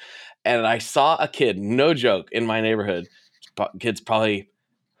my own. And I saw a kid, no joke, in my neighborhood. Kid's probably,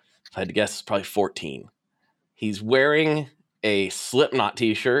 if I had to guess, probably 14. He's wearing a Slipknot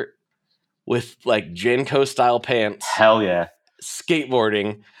t-shirt with like Janko style pants. Hell yeah.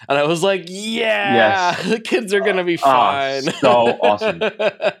 Skateboarding. And I was like, the kids are going to be fine. So awesome.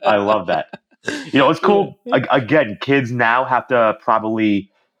 I love that. It's cool. Again, kids now have to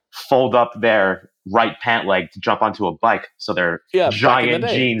probably fold up their right pant leg to jump onto a bike so their giant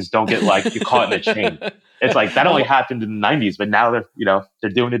jeans don't get caught in a chain. It's like that only happened in the 90s, but now they're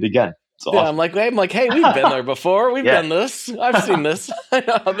doing it again. It's awesome. I'm like, hey, we've been there before. We've done this. I've seen this. I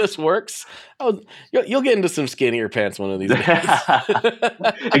know how this works. You'll get into some skinnier pants one of these days.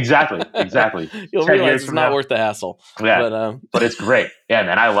 Exactly. You'll realize it's not worth the hassle. Yeah, but it's great. Yeah,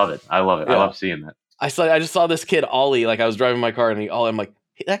 man, I love it. Yeah. I love seeing that. I just saw this kid ollie. Like I was driving my car and he ollie. I'm like,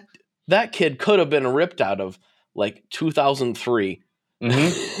 hey, that kid could have been ripped out of like 2003.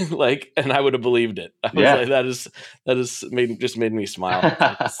 And I would have believed it. I was like, that is made me smile.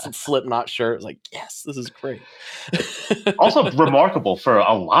 Like, Slipknot shirt. I was like, yes, this is great. Also remarkable for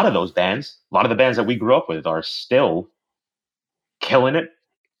a lot of those bands. A lot of the bands that we grew up with are still killing it.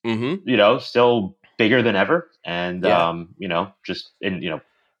 Still bigger than ever, and just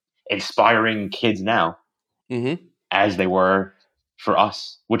inspiring kids now as they were for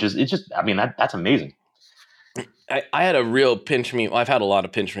us. Which is that's amazing. I had a real pinch me. Well, I've had a lot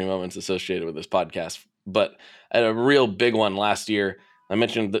of pinch me moments associated with this podcast, but I had a real big one last year. I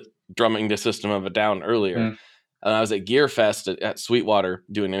mentioned the drumming to System of a Down earlier, and I was at Gear Fest at Sweetwater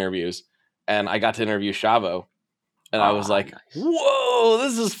doing interviews, and I got to interview Shavo, and I was like, nice. "Whoa,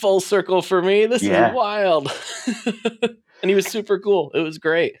 this is full circle for me. This is wild." And he was super cool. It was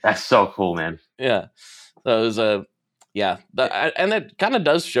great. That's so cool, man. Yeah, that was a. And it kind of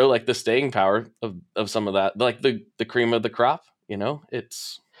does show like the staying power of some of that, like the cream of the crop.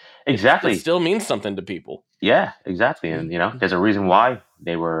 It's exactly it still means something to people. Yeah, exactly. And there's a reason why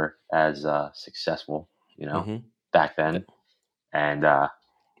they were as successful, back then. And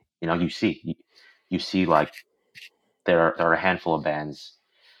you see like there are a handful of bands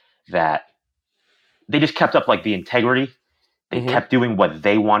that they just kept up like the integrity. They kept doing what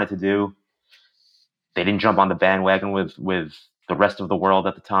they wanted to do. They didn't jump on the bandwagon with the rest of the world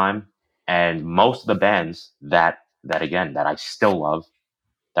at the time. And most of the bands that I still love,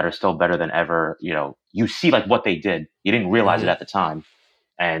 that are still better than ever, you see like what they did. You didn't realize it at the time.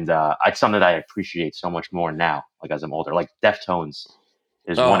 And it's something that I appreciate so much more now, like as I'm older. Like Deftones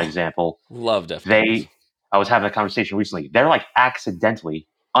is one example. Love Deftones. I was having a conversation recently. They're like accidentally,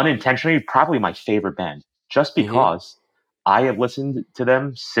 unintentionally, probably my favorite band. Just because I have listened to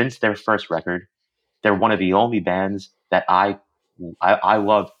them since their first record. They're one of the only bands that I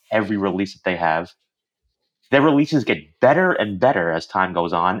love every release that they have. Their releases get better and better as time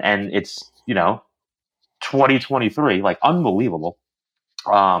goes on, and it's 2023, like unbelievable.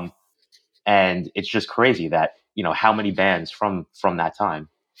 And it's just crazy that how many bands from that time,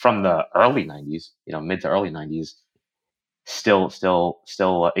 from the early 90s, mid to early 90s, still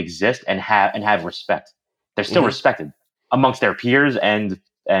exist and have respect. They're still respected amongst their peers and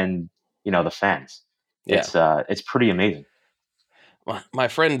the fans. It's pretty amazing. My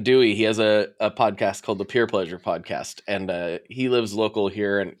friend Dewey, he has a podcast called the Peer Pleasure Podcast, and he lives local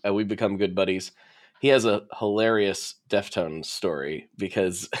here, and we've become good buddies. He has a hilarious Deftones story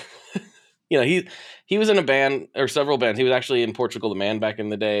because, he was in a band or several bands. He was actually in Portugal the Man back in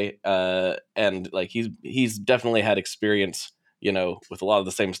the day, and like he's definitely had experience, with a lot of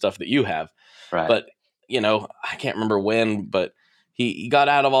the same stuff that you have. Right. But I can't remember when, but he got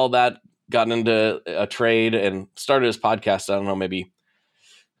out of all that got into a trade and started his podcast. I don't know, maybe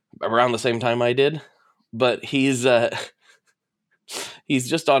around the same time I did, but he's just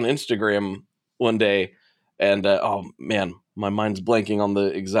on Instagram one day, and oh man, my mind's blanking on the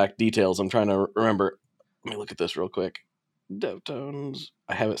exact details. I'm trying to remember. Let me look at this real quick. Deftones.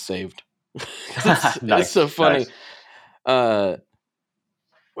 I have it saved. It's so funny. Nice.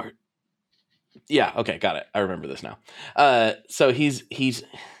 Yeah, okay, got it. I remember this now. So he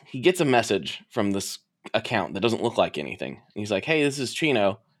gets a message from this account that doesn't look like anything. He's like, "Hey, this is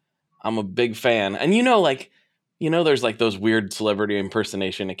Chino. I'm a big fan." And there's like those weird celebrity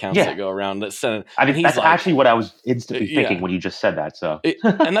impersonation accounts that go around that send. I mean, that's like, actually what I was instantly thinking when you just said that. So,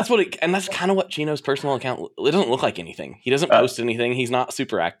 and that's kind of what Chino's personal account. It doesn't look like anything. He doesn't post anything. He's not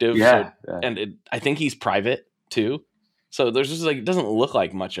super active. Yeah, and I think he's private too. So there's just like it doesn't look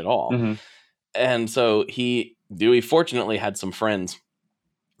like much at all. Mm-hmm. And so Dewey fortunately had some friends,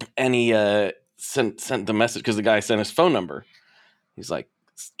 and he sent the message because the guy sent his phone number. He's like,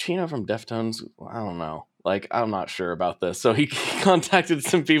 Chino from Deftones? I don't know. Like, I'm not sure about this. So he contacted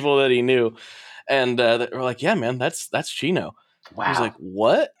some people that he knew, and they were like, yeah, man, that's Chino. Wow. He's like,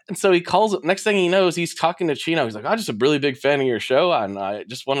 what? And so he calls it. Next thing he knows, he's talking to Chino. He's like, I'm just a really big fan of your show, and I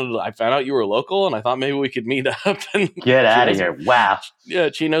found out you were local, and I thought maybe we could meet up. And get out of here. Wow. Yeah,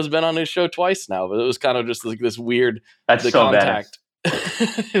 Chino's been on his show twice now, but it was kind of just like this weird contact.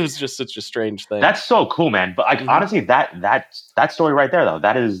 It was just such a strange thing. That's so cool, man. But like, honestly, that story right there, though,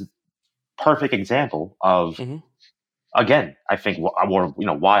 that is perfect example of, again, I think,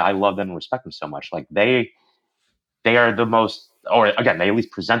 why I love them and respect them so much. Like they are the most, or again, they at least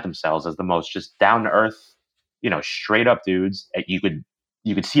present themselves as the most just down to earth, straight up dudes. You could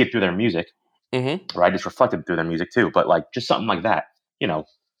see it through their music, right? It's reflected through their music too. But like just something like that,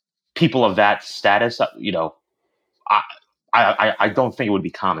 people of that status, I don't think it would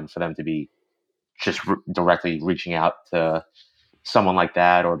be common for them to be just directly reaching out to someone like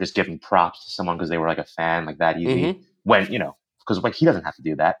that, or just giving props to someone because they were like a fan like that easy. When because like he doesn't have to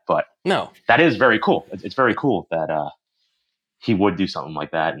do that, but no, that is very cool. It's very cool that he would do something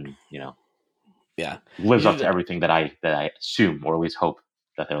like that, and lives up to everything that I assume or at least hope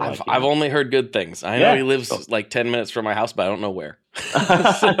that they're like. I've only heard good things. I know he lives like 10 minutes from my house, but I don't know where.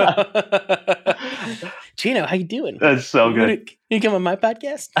 Chino, how you doing? That's so good. Can you come on my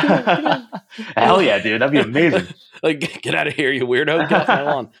podcast? Come on. Hell yeah, dude. That'd be amazing. Like, get out of here, you weirdo. Get off my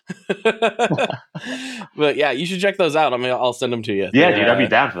lawn. But yeah, you should check those out. I mean, I'll send them to you. Yeah, dude, I'd be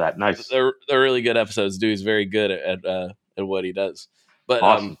down for that. Nice. They're really good episodes. Dude's very good at what he does. But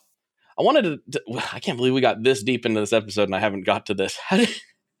awesome. I wanted to. I can't believe we got this deep into this episode and I haven't got to this.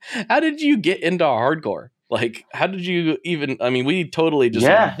 How did you get into hardcore? Like, how did you even? I mean, we totally just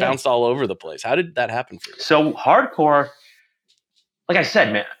bounced all over the place. How did that happen for you? So hardcore, like I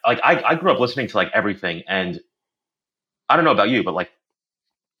said, man, like I grew up listening to like everything, and I don't know about you, but like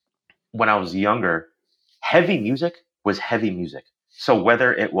when I was younger, heavy music was heavy music. So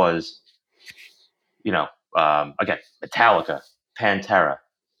whether it was, again, Metallica, Pantera,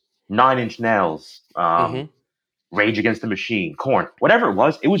 9 Inch Nails, Rage Against the Machine, Korn, whatever it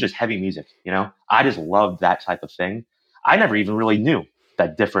was just heavy music, I just loved that type of thing. I never even really knew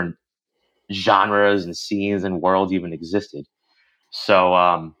that different genres and scenes and worlds even existed.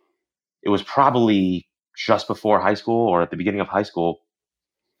 So it was probably just before high school or at the beginning of high school,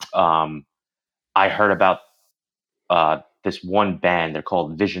 I heard about this one band. They're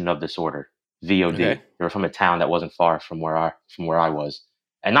called Vision of Disorder, VOD. Okay. They were from a town that wasn't far from where I was,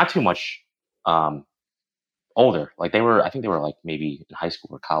 and not too much older. Like I think they were like maybe in high school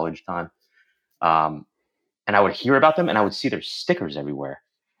or college time. And I would hear about them and I would see their stickers everywhere.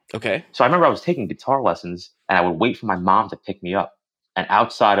 Okay. So I remember I was taking guitar lessons and I would wait for my mom to pick me up. And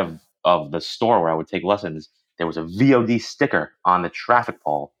outside of the store where I would take lessons, there was a VOD sticker on the traffic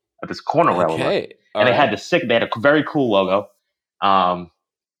pole at this corner where I would work. And they had they had a very cool logo.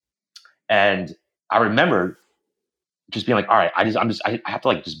 And I remember just being like, all right, I have to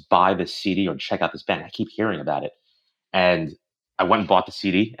like just buy this CD or check out this band. I keep hearing about it. And I went and bought the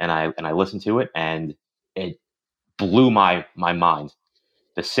CD and I listened to it and it blew my mind.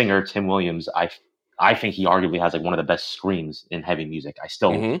 The singer, Tim Williams, I think he arguably has like one of the best screams in heavy music. I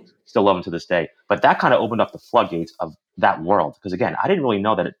still love him to this day. But that kind of opened up the floodgates of that world. Because again, I didn't really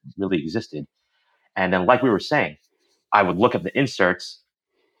know that it really existed. And then like we were saying, I would look at the inserts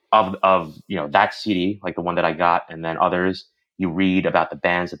of that CD, like the one that I got, and then others. You read about the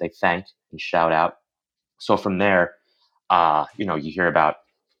bands that they thank and shout out. So from there, you hear about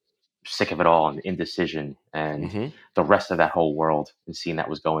Sick of It All and Indecision and the rest of that whole world and seeing that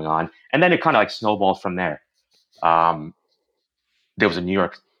was going on. And then it kind of like snowballed from there. There was a New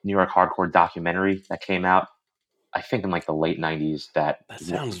York New York hardcore documentary that came out, I think in like the late 90s That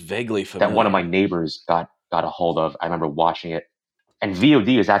sounds vaguely that familiar. one of my neighbors got a hold of. I remember watching it, and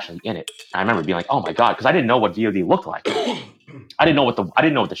VOD is actually in it. And I remember being like, "Oh my god," because I didn't know what VOD looked like. I didn't know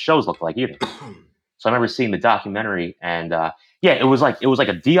what the shows looked like either. So I remember seeing the documentary, and yeah, it was like a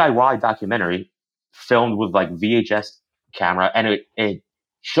DIY documentary filmed with like VHS camera, and it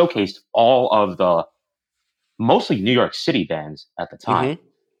showcased all of the mostly New York City bands at the time,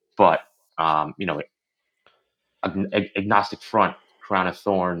 but you know, Agnostic Front, Crown of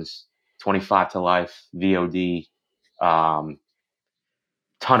Thorns, 25 to Life, VOD, ton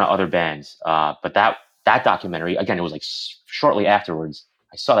of other bands. But that documentary, again, it was like shortly afterwards,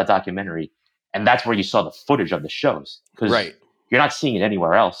 I saw that documentary, and that's where you saw the footage of the shows. Because you're not seeing it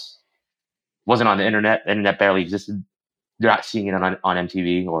anywhere else. It wasn't on the internet. The internet barely existed. You're not seeing it on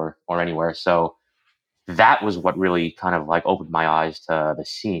MTV or anywhere. So that was what really kind of like opened my eyes to the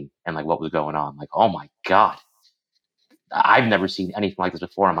scene and like what was going on. Like, oh my God, I've never seen anything like this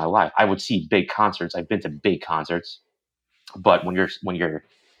before in my life. I would see big concerts. I've been to big concerts, but when you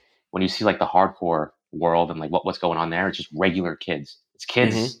see like the hardcore world and like what's going on there, it's just regular kids. It's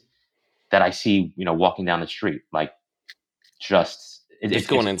kids that I see, walking down the street, like it's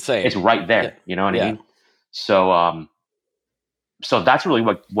going insane. It's right there. Yeah. You know what I mean? So that's really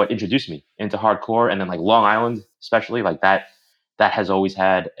what introduced me into hardcore. And then like Long Island, especially, like that has always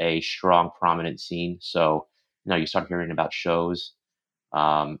had a strong, prominent scene. So, you start hearing about shows,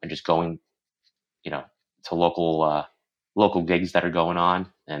 and just going, to local gigs that are going on.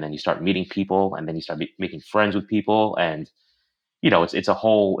 And then you start meeting people, and then you start making friends with people. And, it's a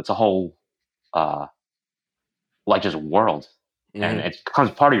whole, like just world. And it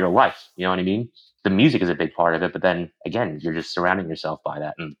becomes part of your life. You know what I mean? The music is a big part of it, but then again, you're just surrounding yourself by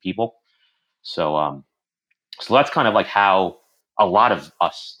that and the people. So, so that's kind of like how a lot of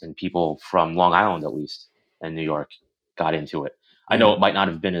us and people from Long Island, at least, and New York, got into it. I know it might not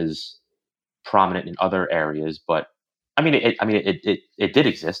have been as prominent in other areas, but I mean, it did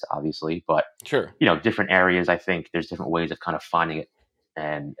exist, obviously. But sure, different areas. I think there's different ways of kind of finding it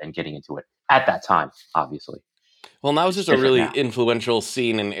and getting into it at that time, obviously. Well, now it's just a really influential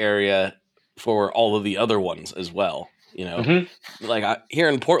scene and area for all of the other ones as well. Like here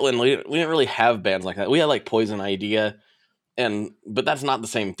in Portland, we didn't really have bands like that. We had like Poison Idea, but that's not the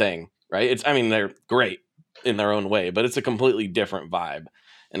same thing, right? They're great in their own way, but it's a completely different vibe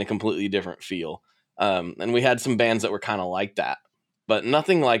and a completely different feel. And we had some bands that were kind of like that, but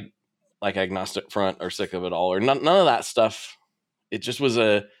nothing like Agnostic Front or Sick of It All or none of that stuff. It just was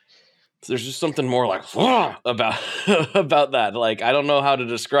there's just something more like about that. Like, I don't know how to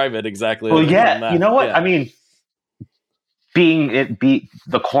describe it exactly. Well, yeah, you know what? Yeah. I mean,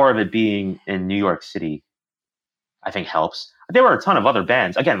 the core of it being in New York City, I think helps. There were a ton of other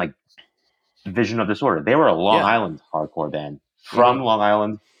bands. Again, like Vision of Disorder. They were a Long Island hardcore band from Long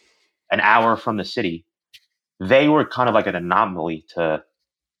Island, an hour from the city. They were kind of like an anomaly to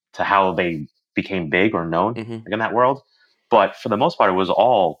how they became big or known in that world. But for the most part, it was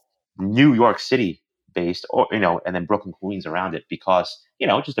all New York City based, or and then Brooklyn, Queens around it, because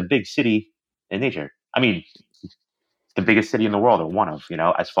just a big city in nature. I mean, the biggest city in the world, or one of,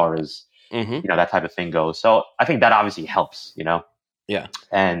 as far as that type of thing goes. So I think that obviously helps, Yeah.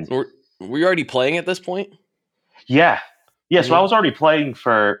 And were you already playing at this point? Yeah. So I was already playing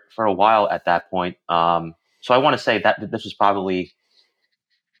for a while at that point. So I want to say that this was probably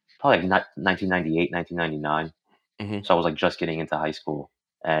like 1998, 1999. So I was like just getting into high school.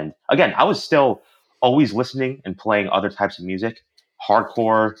 And again, I was still always listening and playing other types of music.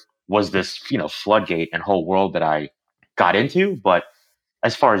 Hardcore was this, floodgate and whole world that I got into. But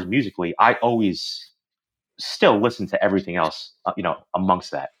as far as musically, I always still listened to everything else, amongst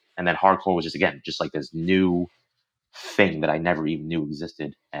that. And then hardcore was just like this new thing that I never even knew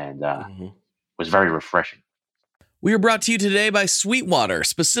existed, and was very refreshing. We are brought to you today by Sweetwater,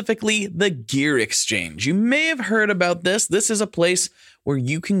 specifically the Gear Exchange. You may have heard about this. This is a place where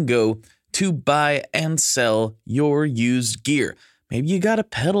you can go to buy and sell your used gear. Maybe you got a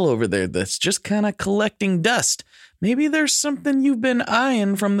pedal over there that's just kind of collecting dust. Maybe there's something you've been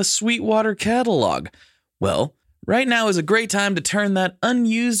eyeing from the Sweetwater catalog. Well, right now is a great time to turn that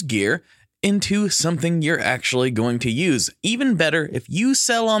unused gear into something you're actually going to use. Even better, if you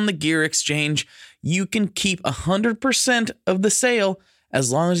sell on the Gear Exchange, you can keep 100% of the sale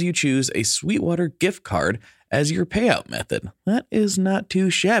as long as you choose a Sweetwater gift card as your payout method. That is not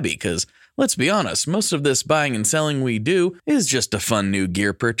too shabby, because let's be honest, most of this buying and selling we do is just to fund new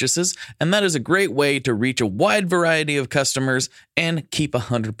gear purchases, and that is a great way to reach a wide variety of customers and keep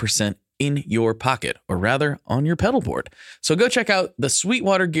 100% in your pocket, or rather on your pedal board. So go check out the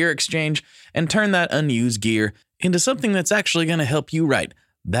Sweetwater Gear Exchange and turn that unused gear into something that's actually going to help you write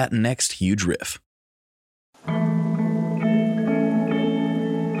that next huge riff.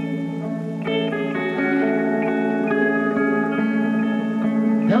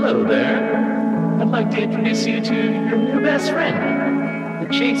 Hello there. I'd like to introduce you to your new best friend,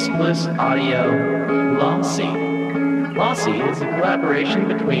 the Chase Bliss Audio Lossy. Lossy is a collaboration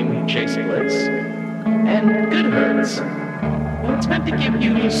between Chase Bliss and Good Hertz. And it's meant to give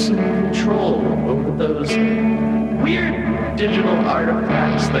you some control over those weird digital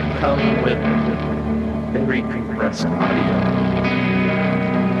artifacts that come with very compressed audio.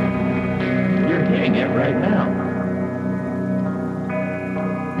 You're hearing it right now.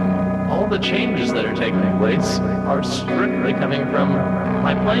 All the changes that are taking place are strictly coming from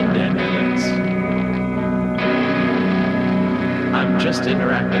my playing dynamics. I'm just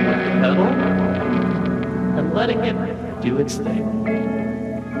interacting with the pedal and letting it do its thing.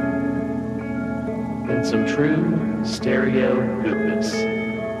 In some true stereo goodness.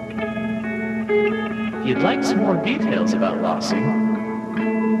 If you'd like some more details about Lossy,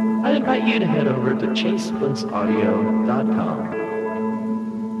 I'd invite you to head over to chaseblissaudio.com.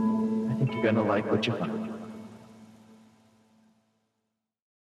 I think you're going to like what you find.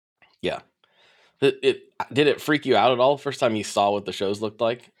 Yeah. Did it freak you out at all first time you saw what the shows looked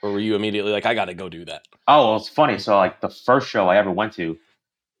like? Or were you immediately like, I got to go do that? Oh, well, it's funny. So, like, the first show I ever went to,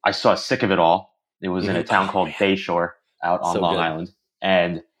 I saw Sick of It All. It was in a town called Bayshore out on Long Island.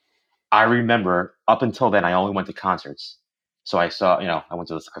 And I remember up until then, I only went to concerts. So I saw, I've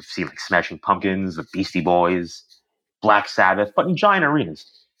seen like Smashing Pumpkins, the Beastie Boys, Black Sabbath, but in giant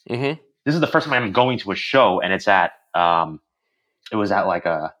arenas. Mm-hmm. This is the first time I'm going to a show, and it's at, it was at like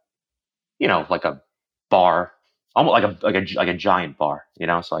a bar, almost like a giant bar,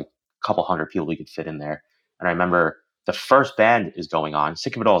 so like a couple hundred people you could fit in there. And I remember the first band is going on.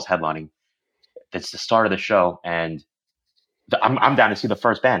 Sick of It All is headlining. It's the start of the show, and I'm down to see the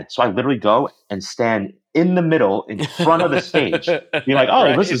first band. So I literally go and stand in the middle, in front of the stage, be like, "Oh,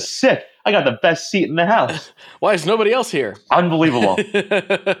 right. This is sick! I got the best seat in the house. Why is nobody else here? Unbelievable!"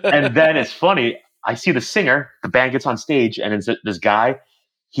 And then it's funny. I see the singer. The band gets on stage, and it's this guy.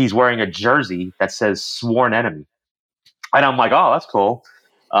 He's wearing a jersey that says "Sworn Enemy," and I'm like, "Oh, that's cool."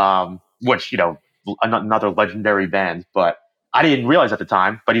 Which another legendary band, but I didn't realize at the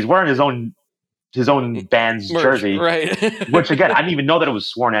time. But he's wearing his own band's merch, jersey, right? Which again, I didn't even know that it was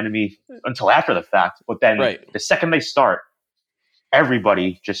Sworn Enemy until after the fact. But then the second they start,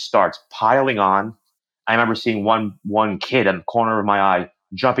 everybody just starts piling on. I remember seeing one kid in the corner of my eye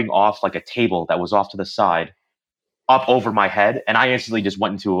jumping off like a table that was off to the side, up over my head, and I instantly just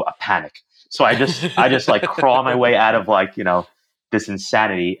went into a panic. So I just like crawl my way out of this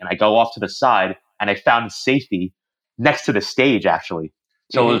insanity, and I go off to the side, and I found safety next to the stage actually.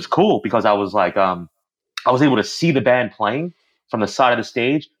 So It was cool because I was like, I was able to see the band playing from the side of the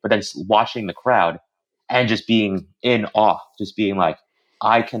stage, but then watching the crowd and just being in awe, just being like,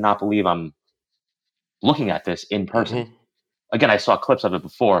 I cannot believe I'm looking at this in person. Mm-hmm. Again, I saw clips of it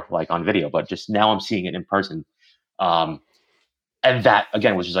before, like on video, but just now I'm seeing it in person. And that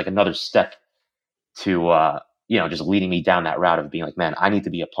again was just like another step to, just leading me down that route of being like, man, I need to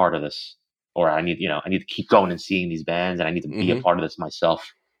be a part of this. Or I need to keep going and seeing these bands, and I need to be a part of this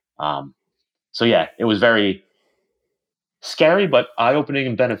myself. So yeah, it was very scary, but eye-opening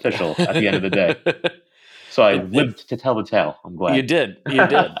and beneficial at the end of the day. So I lived to tell the tale. I'm glad. You did.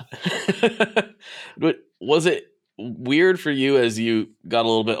 But was it weird for you as you got a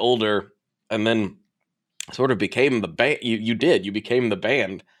little bit older and then sort of became the band? You became the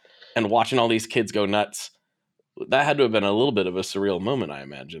band, and watching all these kids go nuts, that had to have been a little bit of a surreal moment, I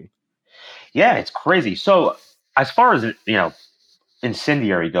imagine. Yeah, it's crazy. So as far as,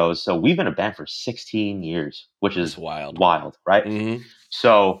 Incendiary goes, so we've been a band for 16 years, which is wild, right? Mm-hmm.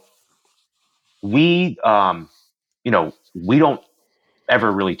 So we, we don't ever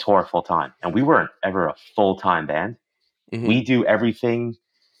really tour full time, and we weren't ever a full-time band. Mm-hmm. We do everything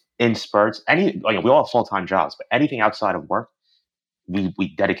in spurts. We all have full-time jobs, but anything outside of work,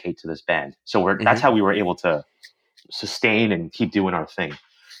 we dedicate to this band. So that's how we were able to sustain and keep doing our thing.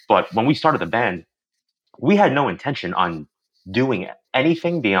 But when we started the band, we had no intention on doing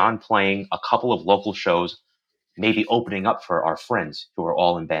anything beyond playing a couple of local shows, maybe opening up for our friends who were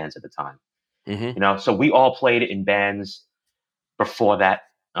all in bands at the time. Mm-hmm. So we all played in bands before that.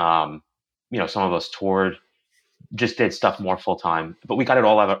 Some of us toured, just did stuff more full time, but we got it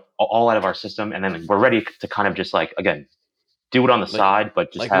all out of our system, and then we're ready to kind of just like, again, do it on the side,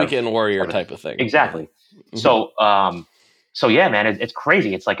 but just like have weekend warrior type of thing. Exactly. Mm-hmm. So So yeah, man, it's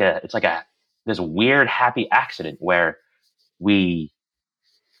crazy. It's like this weird happy accident where we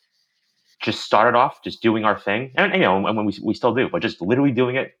just started off just doing our thing, and and when we still do, but just literally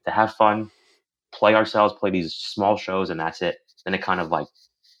doing it to have fun, play ourselves, play these small shows, and that's it. Then it kind of like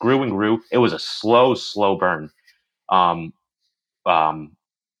grew and grew. It was a slow burn. Um, um,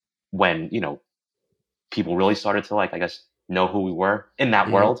 when people really started to, like, I guess, know who we were in that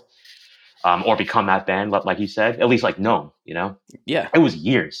world, or become that band, like you said, at least like known. Yeah. It was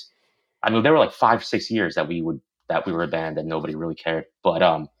years. I mean, there were like 5-6 years that we were a band and nobody really cared.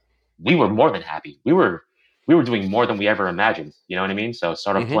 But we were more than happy. We were doing more than we ever imagined. You know what I mean? So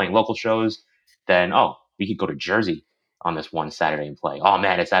started playing local shows. Then we could go to Jersey on this one Saturday and play. Oh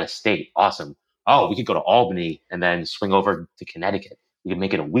man, it's out of state. Awesome. Oh, we could go to Albany and then swing over to Connecticut. We could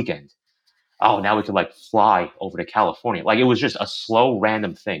make it a weekend. Oh, now we could like fly over to California. Like, it was just a slow,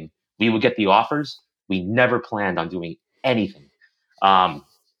 random thing. We would get the offers. We never planned on doing anything.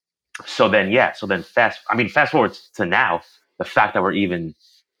 So then fast forward to now, the fact that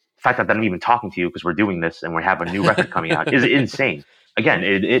I'm even talking to you because we're doing this and we have a new record coming out is insane. Again,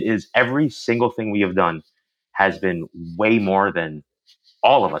 it is every single thing we have done has been way more than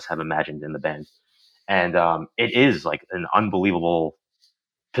all of us have imagined in the band. And it is like an unbelievable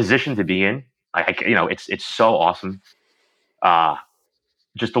position to be in. It's so awesome.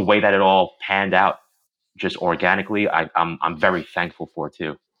 Just the way that it all panned out, just organically, I'm very thankful for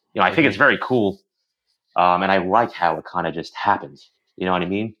too. I think it's very cool, and I like how it kind of just happens. You know what I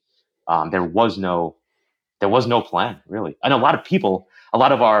mean? There was no plan, really. And a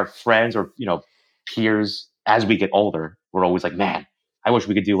lot of our friends or peers, as we get older, we're always like, man, I wish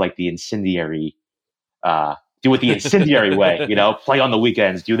we could do like the Incendiary, do it the Incendiary way. Play on the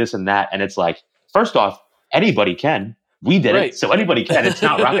weekends, do this and that. And it's like, first off, anybody can. We did it, so anybody can. It's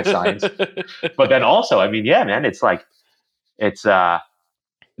not rocket science. But then also, I mean, yeah, man, it's like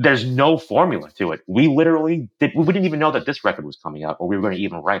there's no formula to it. We literally we didn't even know that this record was coming out or we were going to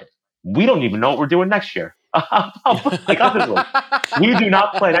even write it. We don't even know what we're doing next year. Like, honestly, we do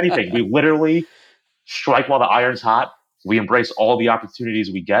not plan anything. We literally strike while the iron's hot. We embrace all the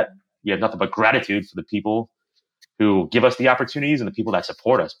opportunities we get. We have nothing but gratitude for the people who give us the opportunities and the people that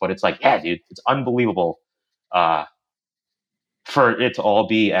support us. But it's like, yeah, dude, it's unbelievable for it to all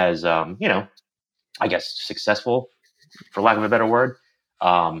be as, I guess, successful, for lack of a better word,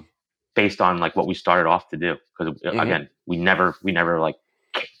 based on like what we started off to do. Because again, we never like,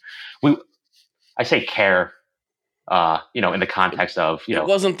 I say care, in the context of, it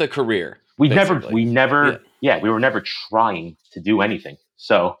wasn't the career. We were never trying to do anything.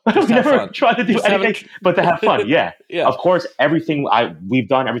 So we never tried to do anything but to have fun. Yeah. Yeah. Of course, everything we've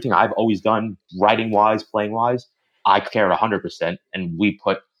done, everything I've always done, writing wise, playing wise, I care 100%, and we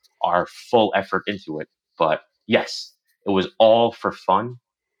put our full effort into it. But yes, it was all for fun,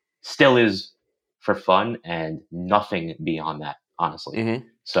 still is for fun, and nothing beyond that, honestly.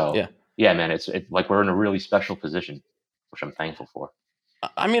 So yeah, man, it's like we're in a really special position, which I'm thankful for.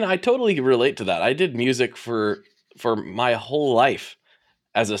 I mean, I totally relate to that. I did music for my whole life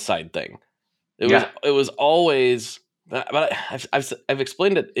as a side thing. It was always, but I've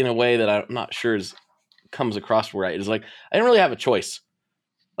explained it in a way that I'm not sure comes across right. It's like I didn't really have a choice.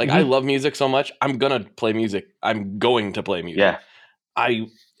 Like, I love music so much, I'm gonna play music. I'm going to play music. Yeah.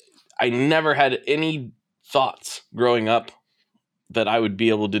 I never had any thoughts growing up that I would be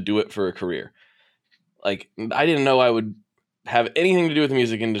able to do it for a career. Like, I didn't know I would have anything to do with the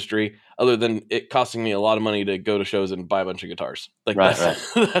music industry other than it costing me a lot of money to go to shows and buy a bunch of guitars. Like,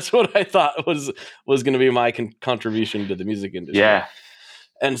 that's what I thought was going to be my contribution to the music industry. Yeah.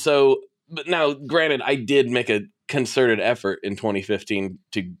 And so, but now, granted, I did make a concerted effort in 2015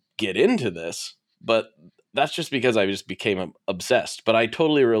 to get into this, but that's just because I just became obsessed. But I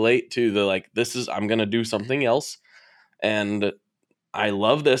totally relate to the, like, I'm going to do something else, and I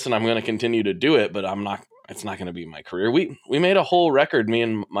love this, and I'm going to continue to do it, but it's not going to be my career. We made a whole record, me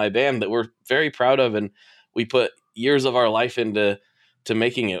and my band, that we're very proud of, and we put years of our life into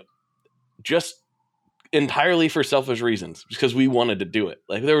making it, just entirely for selfish reasons, because we wanted to do it.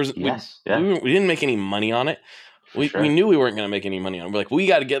 Like, we didn't make any money on it. We knew we weren't going to make any money on it. We're like, we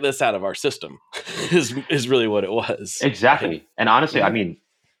got to get this out of our system. is really what it was. Exactly. And honestly, I mean,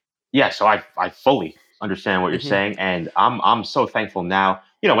 yeah. So I fully understand what you're saying, and I'm so thankful now.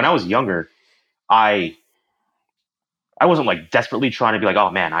 When I was younger, I wasn't like desperately trying to be like,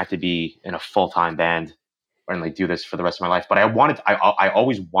 oh man, I have to be in a full-time band and like do this for the rest of my life. But I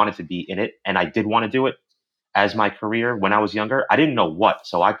always wanted to be in it, and I did want to do it as my career when I was younger. I didn't know what,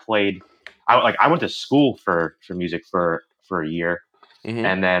 so I went to school for music for a year,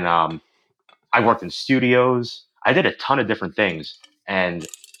 and then I worked in studios. I did a ton of different things. And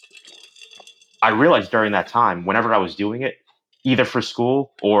I realized during that time, whenever I was doing it, either for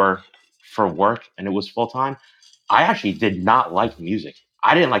school or for work, and it was full time, I actually did not like music.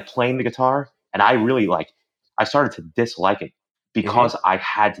 I didn't like playing the guitar, and I started to dislike it because I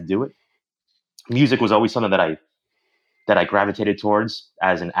had to do it. Music was always something that I gravitated towards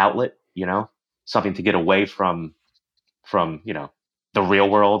as an outlet, something to get away from the real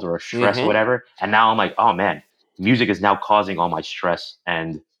world or stress or whatever. And now I'm like, oh man, music is now causing all my stress,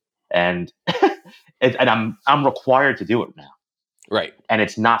 and and I'm required to do it now, Right. and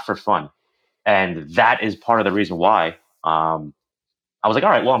it's not for fun. And that is part of the reason why I was like, all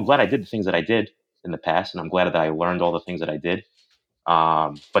right, well, I'm glad I did the things that I did in the past, and I'm glad that I learned all the things that I did.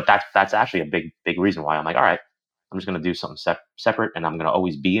 But that's actually a big reason why I'm like, all right, I'm just going to do something separate, and I'm going to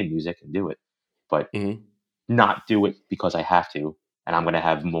always be in music and do it, but not do it because I have to, and I'm going to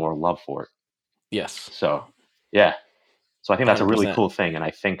have more love for it. Yes. So, yeah. So I think that's 100%. A really cool thing, and I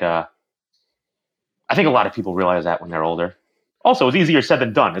think a lot of people realize that when they're older. Also, it's easier said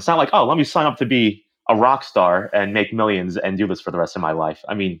than done. It's not like, oh, let me sign up to be a rock star and make millions and do this for the rest of my life.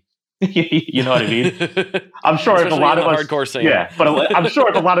 I mean, you know what I mean? I'm sure if a lot of us, hardcore scene. Yeah, but I'm sure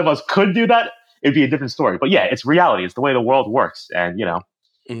if a lot of us could do that, it'd be a different story. But yeah, it's reality. It's the way the world works, and you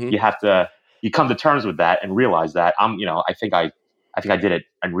have to come to terms with that and realize that I think I did it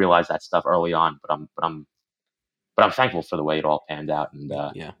and realized that stuff early on. But I'm thankful for the way it all panned out, and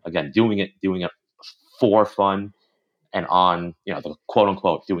again, doing it for fun and on the quote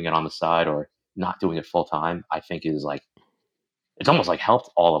unquote doing it on the side or not doing it full time, I think is like, it's almost like helped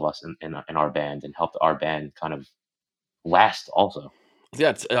all of us in our band and helped our band kind of last also.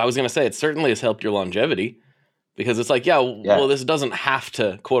 Yeah, I was going to say, it certainly has helped your longevity, because it's like, well, this doesn't have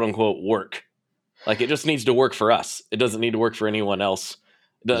to quote unquote work. Like, it just needs to work for us. It doesn't need to work for anyone else.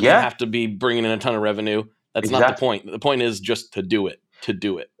 It doesn't have to be bringing in a ton of revenue. That's not the point. The point is just to do it.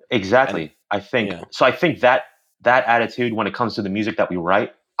 Exactly. And, I think so. I think that attitude when it comes to the music that we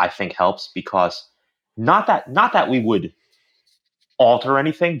write, I think helps, because not that we would alter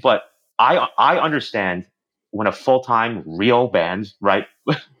anything, but I understand when a full-time real band, right,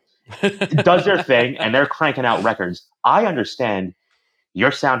 does their thing and they're cranking out records. I understand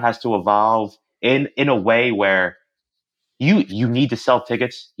your sound has to evolve in a way where you need to sell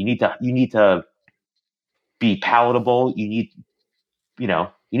tickets. You need to be palatable. You need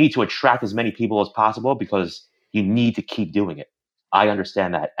to attract as many people as possible, because you need to keep doing it. I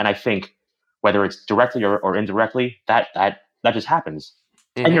understand that. And I think whether it's directly or indirectly, that just happens.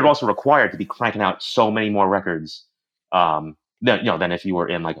 And you're also required to be cranking out so many more records than if you were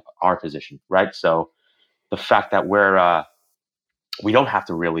in like our position, right? So the fact that we don't have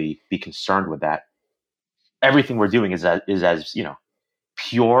to really be concerned with that. Everything we're doing is as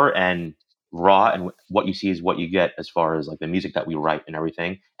pure and raw, and what you see is what you get as far as like the music that we write and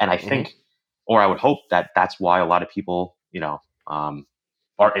everything. And I think, or I would hope that that's why a lot of people,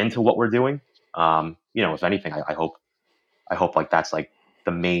 are into what we're doing. If anything, I hope like that's like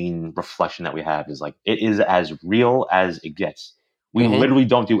the main reflection that we have is like, it is as real as it gets. We literally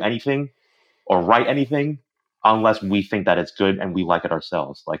don't do anything or write anything unless we think that it's good and we like it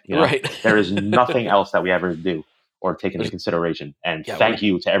ourselves. Like, there is nothing else that we ever do or take into consideration. And thank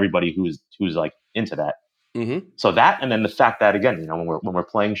you to everybody who's like into that. So that, and then the fact that, again, when we're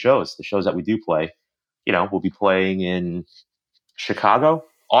playing shows, the shows that we do play, we'll be playing in Chicago.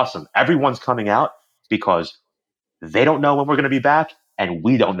 Awesome. Everyone's coming out because they don't know when we're going to be back, and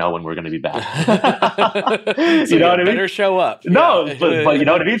we don't know when we're going to be back. So you know what I mean? Better show up. No, but you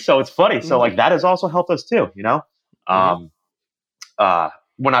know what I mean? So it's funny. So like that has also helped us too, we're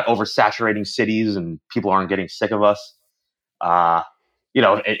not oversaturating cities and people aren't getting sick of us. I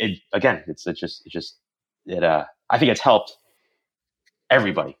think it's helped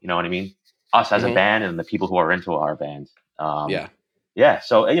everybody, you know what I mean? Us as a band and the people who are into our band.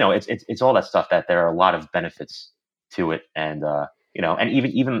 So, it's all that stuff, that there are a lot of benefits to it. And, and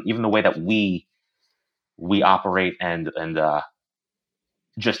even the way that we operate and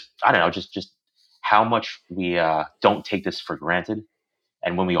just how much we don't take this for granted.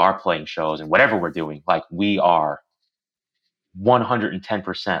 And when we are playing shows and whatever we're doing, like we are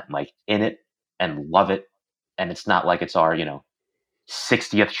 110% like in it and love it. And it's not like it's our,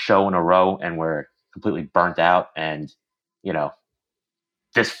 60th show in a row and we're completely burnt out. And,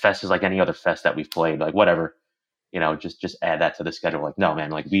 this fest is like any other fest that we've played, like whatever, just add that to the schedule. Like, no, man,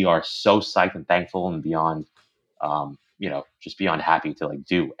 like we are so psyched and thankful and beyond, just beyond happy to like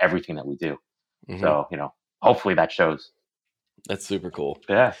do everything that we do. So, hopefully that shows. That's super cool.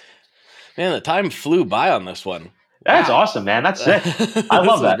 Yeah. Man, the time flew by on this one. That's awesome, man. That's sick. I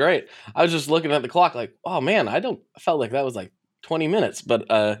love that. Great. I was just looking at the clock like, oh man, I felt like that was like 20 minutes, but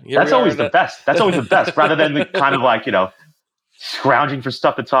that's always the best. That's always the best, rather than the kind of like, scrounging for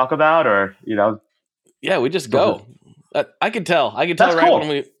stuff to talk about, or Yeah, we just go. I could tell. Right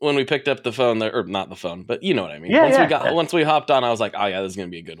cool. when we picked up the phone there, or not the phone, but you know what I mean. Once we hopped on, I was like, oh yeah, this is gonna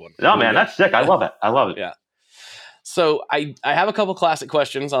be a good one. No, man, that's sick. I love it. Yeah. So I have a couple classic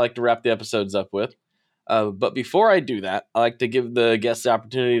questions I like to wrap the episodes up with. But before I do that, I like to give the guests the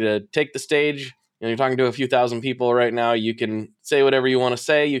opportunity to take the stage. You're talking to a few thousand people right now. You can say whatever you want to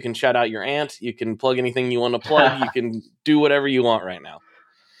say. You can shout out your aunt. You can plug anything you want to plug. You can do whatever you want right now.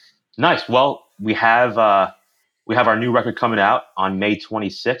 Nice. Well, we have our new record coming out on May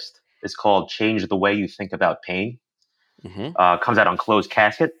 26th. It's called Change the Way You Think About Pain. Mm-hmm. Comes out on Closed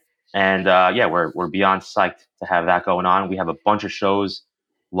Casket. And we're beyond psyched to have that going on. We have a bunch of shows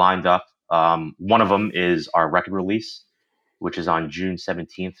lined up. One of them is our record release, which is on June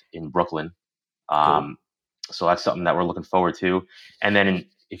 17th in Brooklyn. Cool. So that's something that we're looking forward to. And then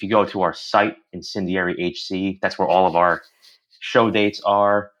if you go to our site, Incendiary HC, that's where all of our show dates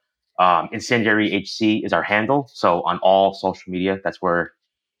are. Incendiary HC is our handle. So on all social media, that's where,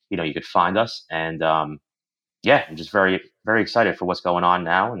 you could find us. And I'm just very, very excited for what's going on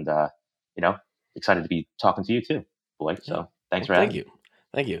now. And, excited to be talking to you too, Blake. So thanks for having me.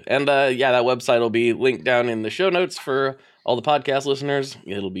 Thank you. And that website will be linked down in the show notes for all the podcast listeners.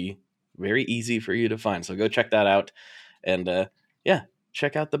 It'll be very easy for you to find. So go check that out. And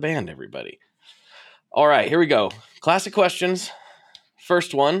check out the band, everybody. All right, here we go. Classic questions.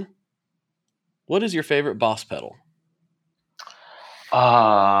 First one. What is your favorite Boss pedal?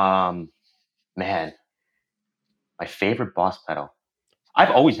 Man, my favorite Boss pedal.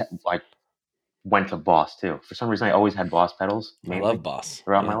 I've always went to Boss too. For some reason, I always had Boss pedals. I love Boss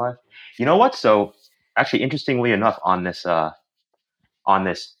throughout my life. You know what? So actually, interestingly enough, on this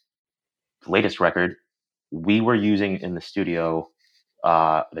latest record, we were using in the studio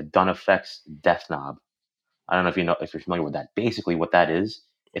the Dun Effects Death Knob. I don't know if you're familiar with that. Basically, what that is,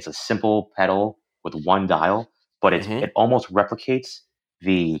 it's a simple pedal with one dial, but it almost replicates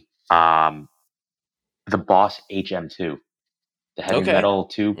the Boss HM2, the heavy metal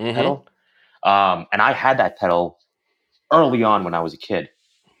tube pedal. And I had that pedal early on when I was a kid.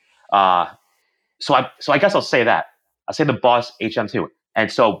 So I guess I'll say that. I'll say the Boss HM2.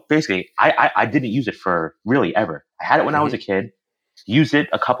 And so basically, I didn't use it for really ever. I had it when I was a kid, used it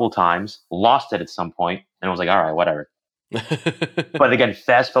a couple of times, lost it at some point, and I was like, all right, whatever. But again,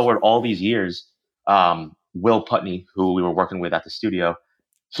 fast forward all these years, Will Putney, who we were working with at the studio,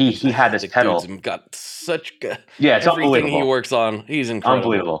 he had this pedal. Got such good. Yeah, it's everything unbelievable. He works on, he's incredible.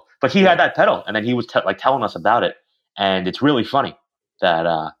 Unbelievable. But he had that pedal, and then he was telling us about it, and it's really funny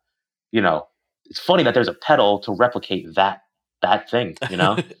that it's funny that there's a pedal to replicate that thing.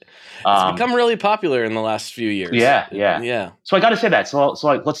 It's become really popular in the last few years. Yeah. So I got to say that. So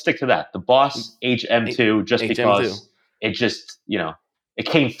let's stick to that. The Boss HM2, just because it just it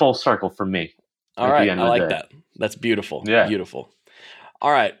came full circle for me. All right, I like that. That's beautiful. Yeah, beautiful.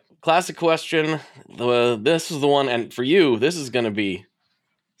 All right, classic question. This is the one, and for you, this is going to be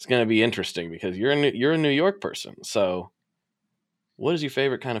interesting because you're a New York person. So, what is your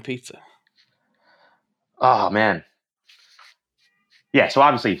favorite kind of pizza? Oh man, yeah. So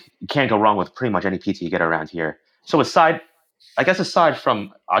obviously, you can't go wrong with pretty much any pizza you get around here. So aside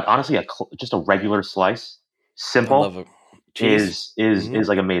from honestly, just a regular slice, simple is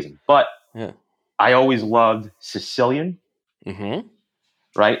like amazing. But I always loved Sicilian. Mm-hmm.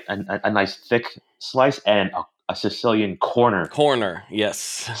 Right? A nice thick slice and a Sicilian corner. Yes.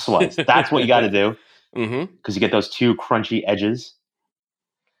 Slice. That's what you got to do. Because you get those two crunchy edges.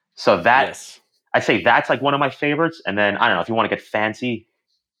 So I'd say that's like one of my favorites. And then, I don't know, if you want to get fancy,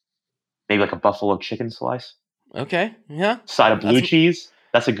 maybe like a buffalo chicken slice. Okay, yeah. Side of blue cheese.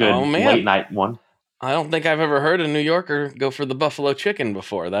 That's a good late night one. I don't think I've ever heard a New Yorker go for the buffalo chicken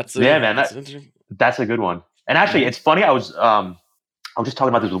before. That's a good one. And actually, it's funny. I was just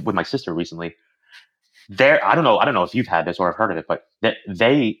talking about this with my sister recently. I don't know if you've had this or have heard of it, but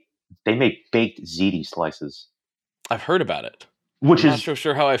they make baked ziti slices. I've heard about it. Which I'm is not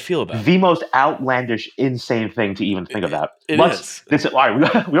sure how I feel about the most outlandish, insane thing to even think about. It is. All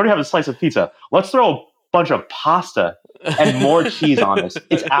right, we already have a slice of pizza. Let's throw a bunch of pasta and more cheese on this.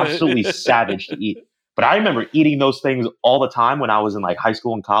 It's absolutely savage to eat. But I remember eating those things all the time when I was in like high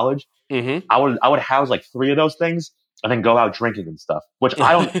school and college. Mm-hmm. I would house like 3 of those things and then go out drinking and stuff. Which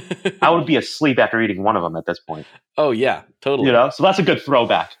I would be asleep after eating one of them at this point. Oh yeah, totally. So that's a good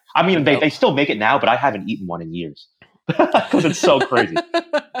throwback. I mean, they still make it now, but I haven't eaten one in years. because it's so crazy.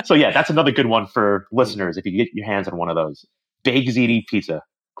 So yeah, that's another good one for listeners if you get your hands on one of those. Big ziti pizza,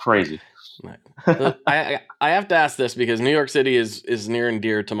 crazy. I have to ask this because New York City is near and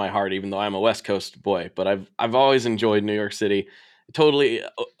dear to my heart, even though I'm a West Coast boy. But I've always enjoyed New York City. It totally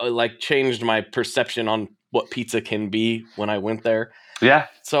like changed my perception on what pizza can be when I went there. Yeah.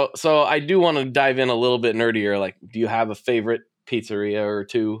 So I do want to dive in a little bit nerdier. Like, do you have a favorite pizzeria or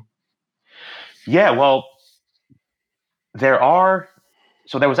two? Yeah. Well, there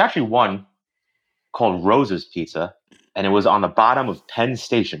was actually one called Rose's Pizza, and it was on the bottom of Penn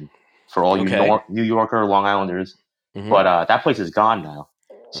Station for all you New Yorker, Long Islanders. Mm-hmm. But that place is gone now.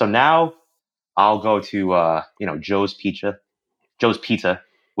 So now I'll go to Joe's Pizza,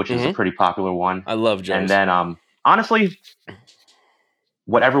 which is a pretty popular one. I love Joe's. And then honestly,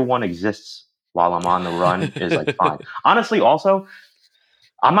 whatever one exists while I'm on the run is like fine. Honestly, also,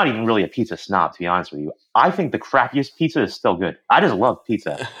 I'm not even really a pizza snob, to be honest with you. I think the crappiest pizza is still good. I just love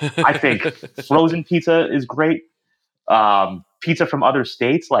pizza. I think frozen pizza is great. Pizza from other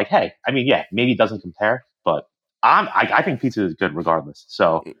states, like, hey, I mean, yeah, maybe it doesn't compare, but I think pizza is good regardless.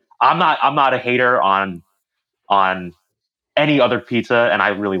 So I'm not a hater on any other pizza, and I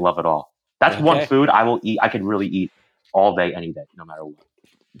really love it all. That's one food I will eat. I could really eat all day, any day, no matter what.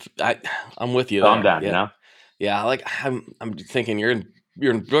 I'm with you. So I'm down, you know. Yeah, like I'm thinking you're in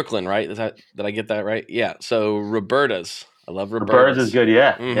Brooklyn, right? Did I get that right? Yeah. So Roberta's. I love Roberta's. Roberta's is good,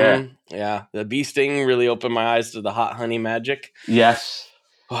 yeah. Mm-hmm. Yeah. The bee sting really opened my eyes to the hot honey magic. Yes.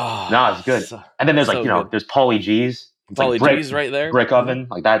 No, it's good. And then there's there's Paulie G's. Paulie G's right there. Brick oven.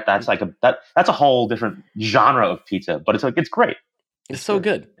 Like that. That's like that's a whole different genre of pizza, but it's great. It's so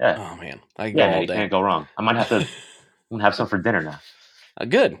good. Yeah. Oh man. I go all day. You can't go wrong. I might have to I'm gonna have some for dinner now.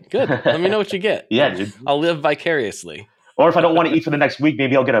 Good. Let me know what you get. Yeah, dude. I'll live vicariously. Or if I don't want to eat for the next week,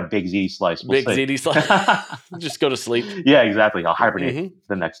 maybe I'll get a big ziti slice. Ziti slice. Just go to sleep. Yeah, exactly. I'll hibernate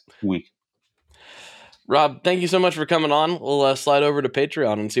the next week. Rob, thank you so much for coming on. We'll slide over to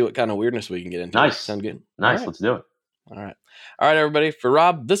Patreon and see what kind of weirdness we can get into. Nice. Sound good? Nice. Right. Let's do it. All right, everybody. For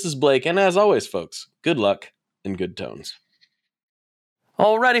Rob, this is Blake. And as always, folks, good luck and good tones.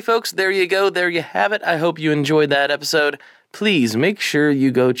 Alrighty, folks. There you go. There you have it. I hope you enjoyed that episode. Please make sure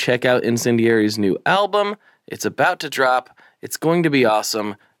you go check out Incendiary's new album. It's about to drop. It's going to be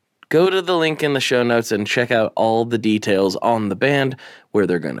awesome. Go to the link in the show notes and check out all the details on the band, where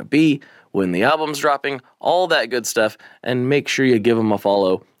they're going to be, when the album's dropping, all that good stuff, and make sure you give them a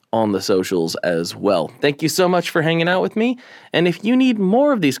follow on the socials as well. Thank you so much for hanging out with me, and if you need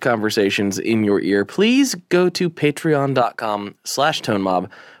more of these conversations in your ear, please go to patreon.com/tonemob,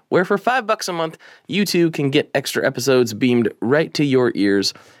 where for $5 a month, you too can get extra episodes beamed right to your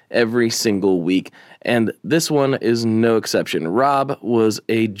ears every single week. And this one is no exception. Rob was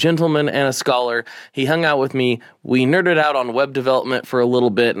a gentleman and a scholar. He hung out with me. We nerded out on web development for a little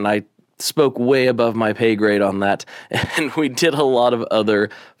bit, and I spoke way above my pay grade on that. And we did a lot of other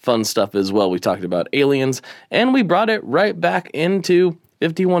fun stuff as well. We talked about aliens, and we brought it right back into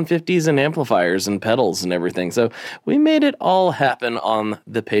 5150s and amplifiers and pedals and everything. So we made it all happen on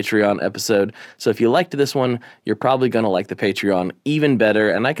the Patreon episode. So if you liked this one, you're probably going to like the Patreon even better.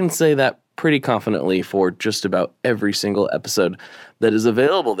 And I can say that pretty confidently for just about every single episode that is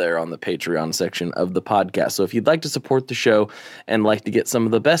available there on the Patreon section of the podcast. So if you'd like to support the show and like to get some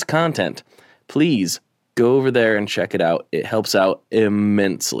of the best content, please go over there and check it out. It helps out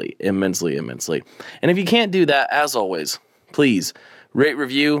immensely. And if you can't do that, as always, please rate,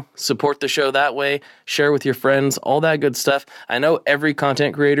 review, support the show that way, share with your friends, all that good stuff. I know every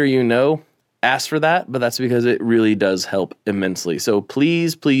content creator you know asks for that, but that's because it really does help immensely. So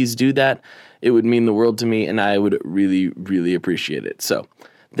please do that. It would mean the world to me, and I would really appreciate it. So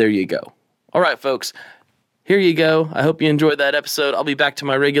there you go. All right, folks, here you go. I hope you enjoyed that episode. I'll be back to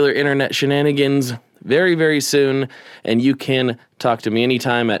my regular internet shenanigans very soon, and you can talk to me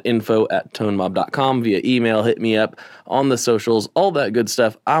anytime at info@tonemob.com via email. Hit me up on the socials, all that good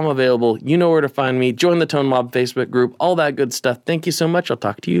stuff. I'm available. You know where to find me. Join the Tone Mob Facebook group, all that good stuff. Thank you so much. I'll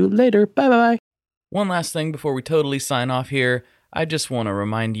talk to you later. Bye. One last thing before we totally sign off here. I just want to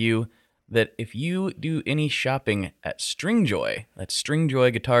remind you that if you do any shopping at Stringjoy, that's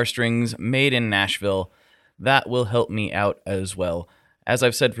Stringjoy guitar strings made in Nashville, that will help me out as well. As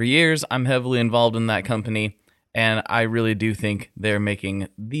I've said for years, I'm heavily involved in that company, and I really do think they're making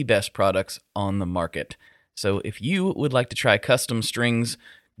the best products on the market. So if you would like to try custom strings,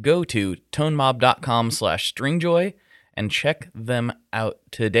 go to tonemob.com/stringjoy and check them out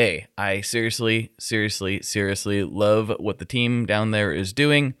today. I seriously love what the team down there is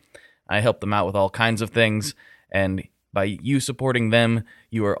doing. I help them out with all kinds of things, and by you supporting them,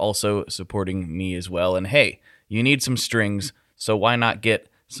 you are also supporting me as well. And hey, You need some strings, so why not get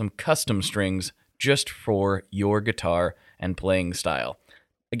some custom strings just for your guitar and playing style?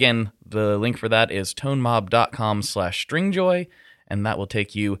 Again, the link for that is tonemob.com/stringjoy, and that will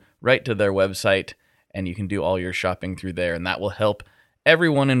take you right to their website, and you can do all your shopping through there, and that will help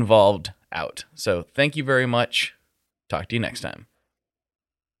everyone involved out. So thank you very much. Talk to you next time.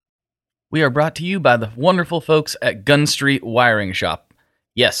 We are brought to you by the wonderful folks at Gun Street Wiring Shop.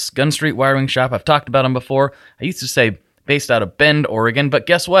 Yes, Gun Street Wiring Shop. I've talked about them before. I used to say based out of Bend, Oregon, but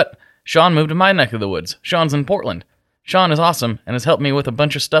guess what? Sean moved to my neck of the woods. Sean's in Portland. Sean is awesome and has helped me with a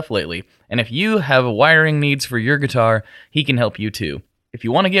bunch of stuff lately. And if you have wiring needs for your guitar, he can help you too. If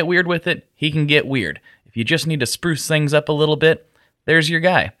you want to get weird with it, he can get weird. If you just need to spruce things up a little bit, there's your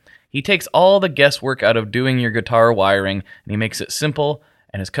guy. He takes all the guesswork out of doing your guitar wiring, and he makes it simple,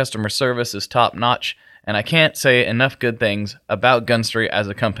 and his customer service is top-notch, and I can't say enough good things about Gun Street as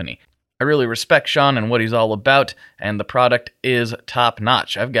a company. I really respect Sean and what he's all about, and the product is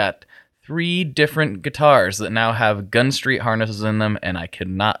top-notch. I've got 3 different guitars that now have Gun Street harnesses in them, and I could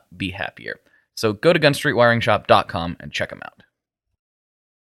not be happier. So go to gunstreetwiringshop.com and check them out.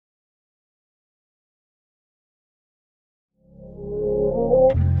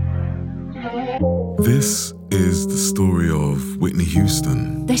 This is the story of Whitney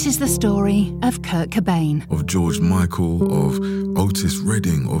Houston. This is the story of Kurt Cobain. Of George Michael, of Otis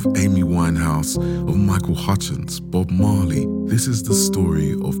Redding, of Amy Winehouse, of Michael Hutchence, Bob Marley. This is the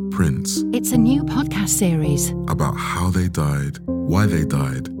story of Prince. It's a new podcast series about how they died, why they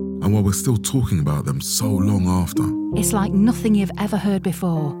died, and why we're still talking about them so long after. It's like nothing you've ever heard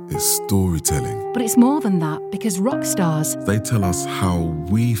before. It's storytelling. But it's more than that, because rock stars, they tell us how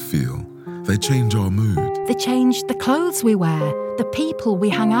we feel. They change our mood. They change the clothes we wear, the people we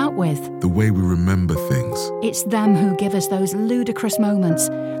hang out with, the way we remember things. It's them who give us those ludicrous moments,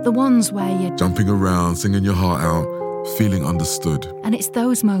 the ones where you're jumping around, singing your heart out, feeling understood. And it's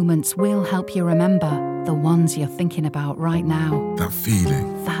those moments we'll help you remember, the ones you're thinking about right now. That feeling.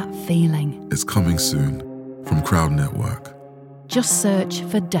 It's coming soon from Crowd Network. Just search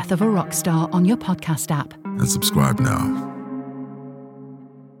for Death of a Rock Star on your podcast app. And subscribe now.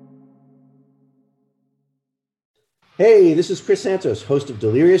 Hey, this is Chris Santos, host of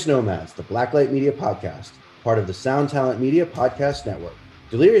Delirious Nomads, the Blacklight Media podcast, part of the Sound Talent Media Podcast Network.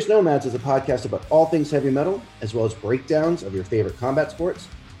 Delirious Nomads is a podcast about all things heavy metal, as well as breakdowns of your favorite combat sports.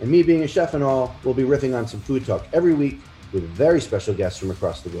 And me being a chef and all, we'll be riffing on some food talk every week with very special guests from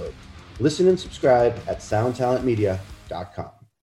across the globe. Listen and subscribe at soundtalentmedia.com.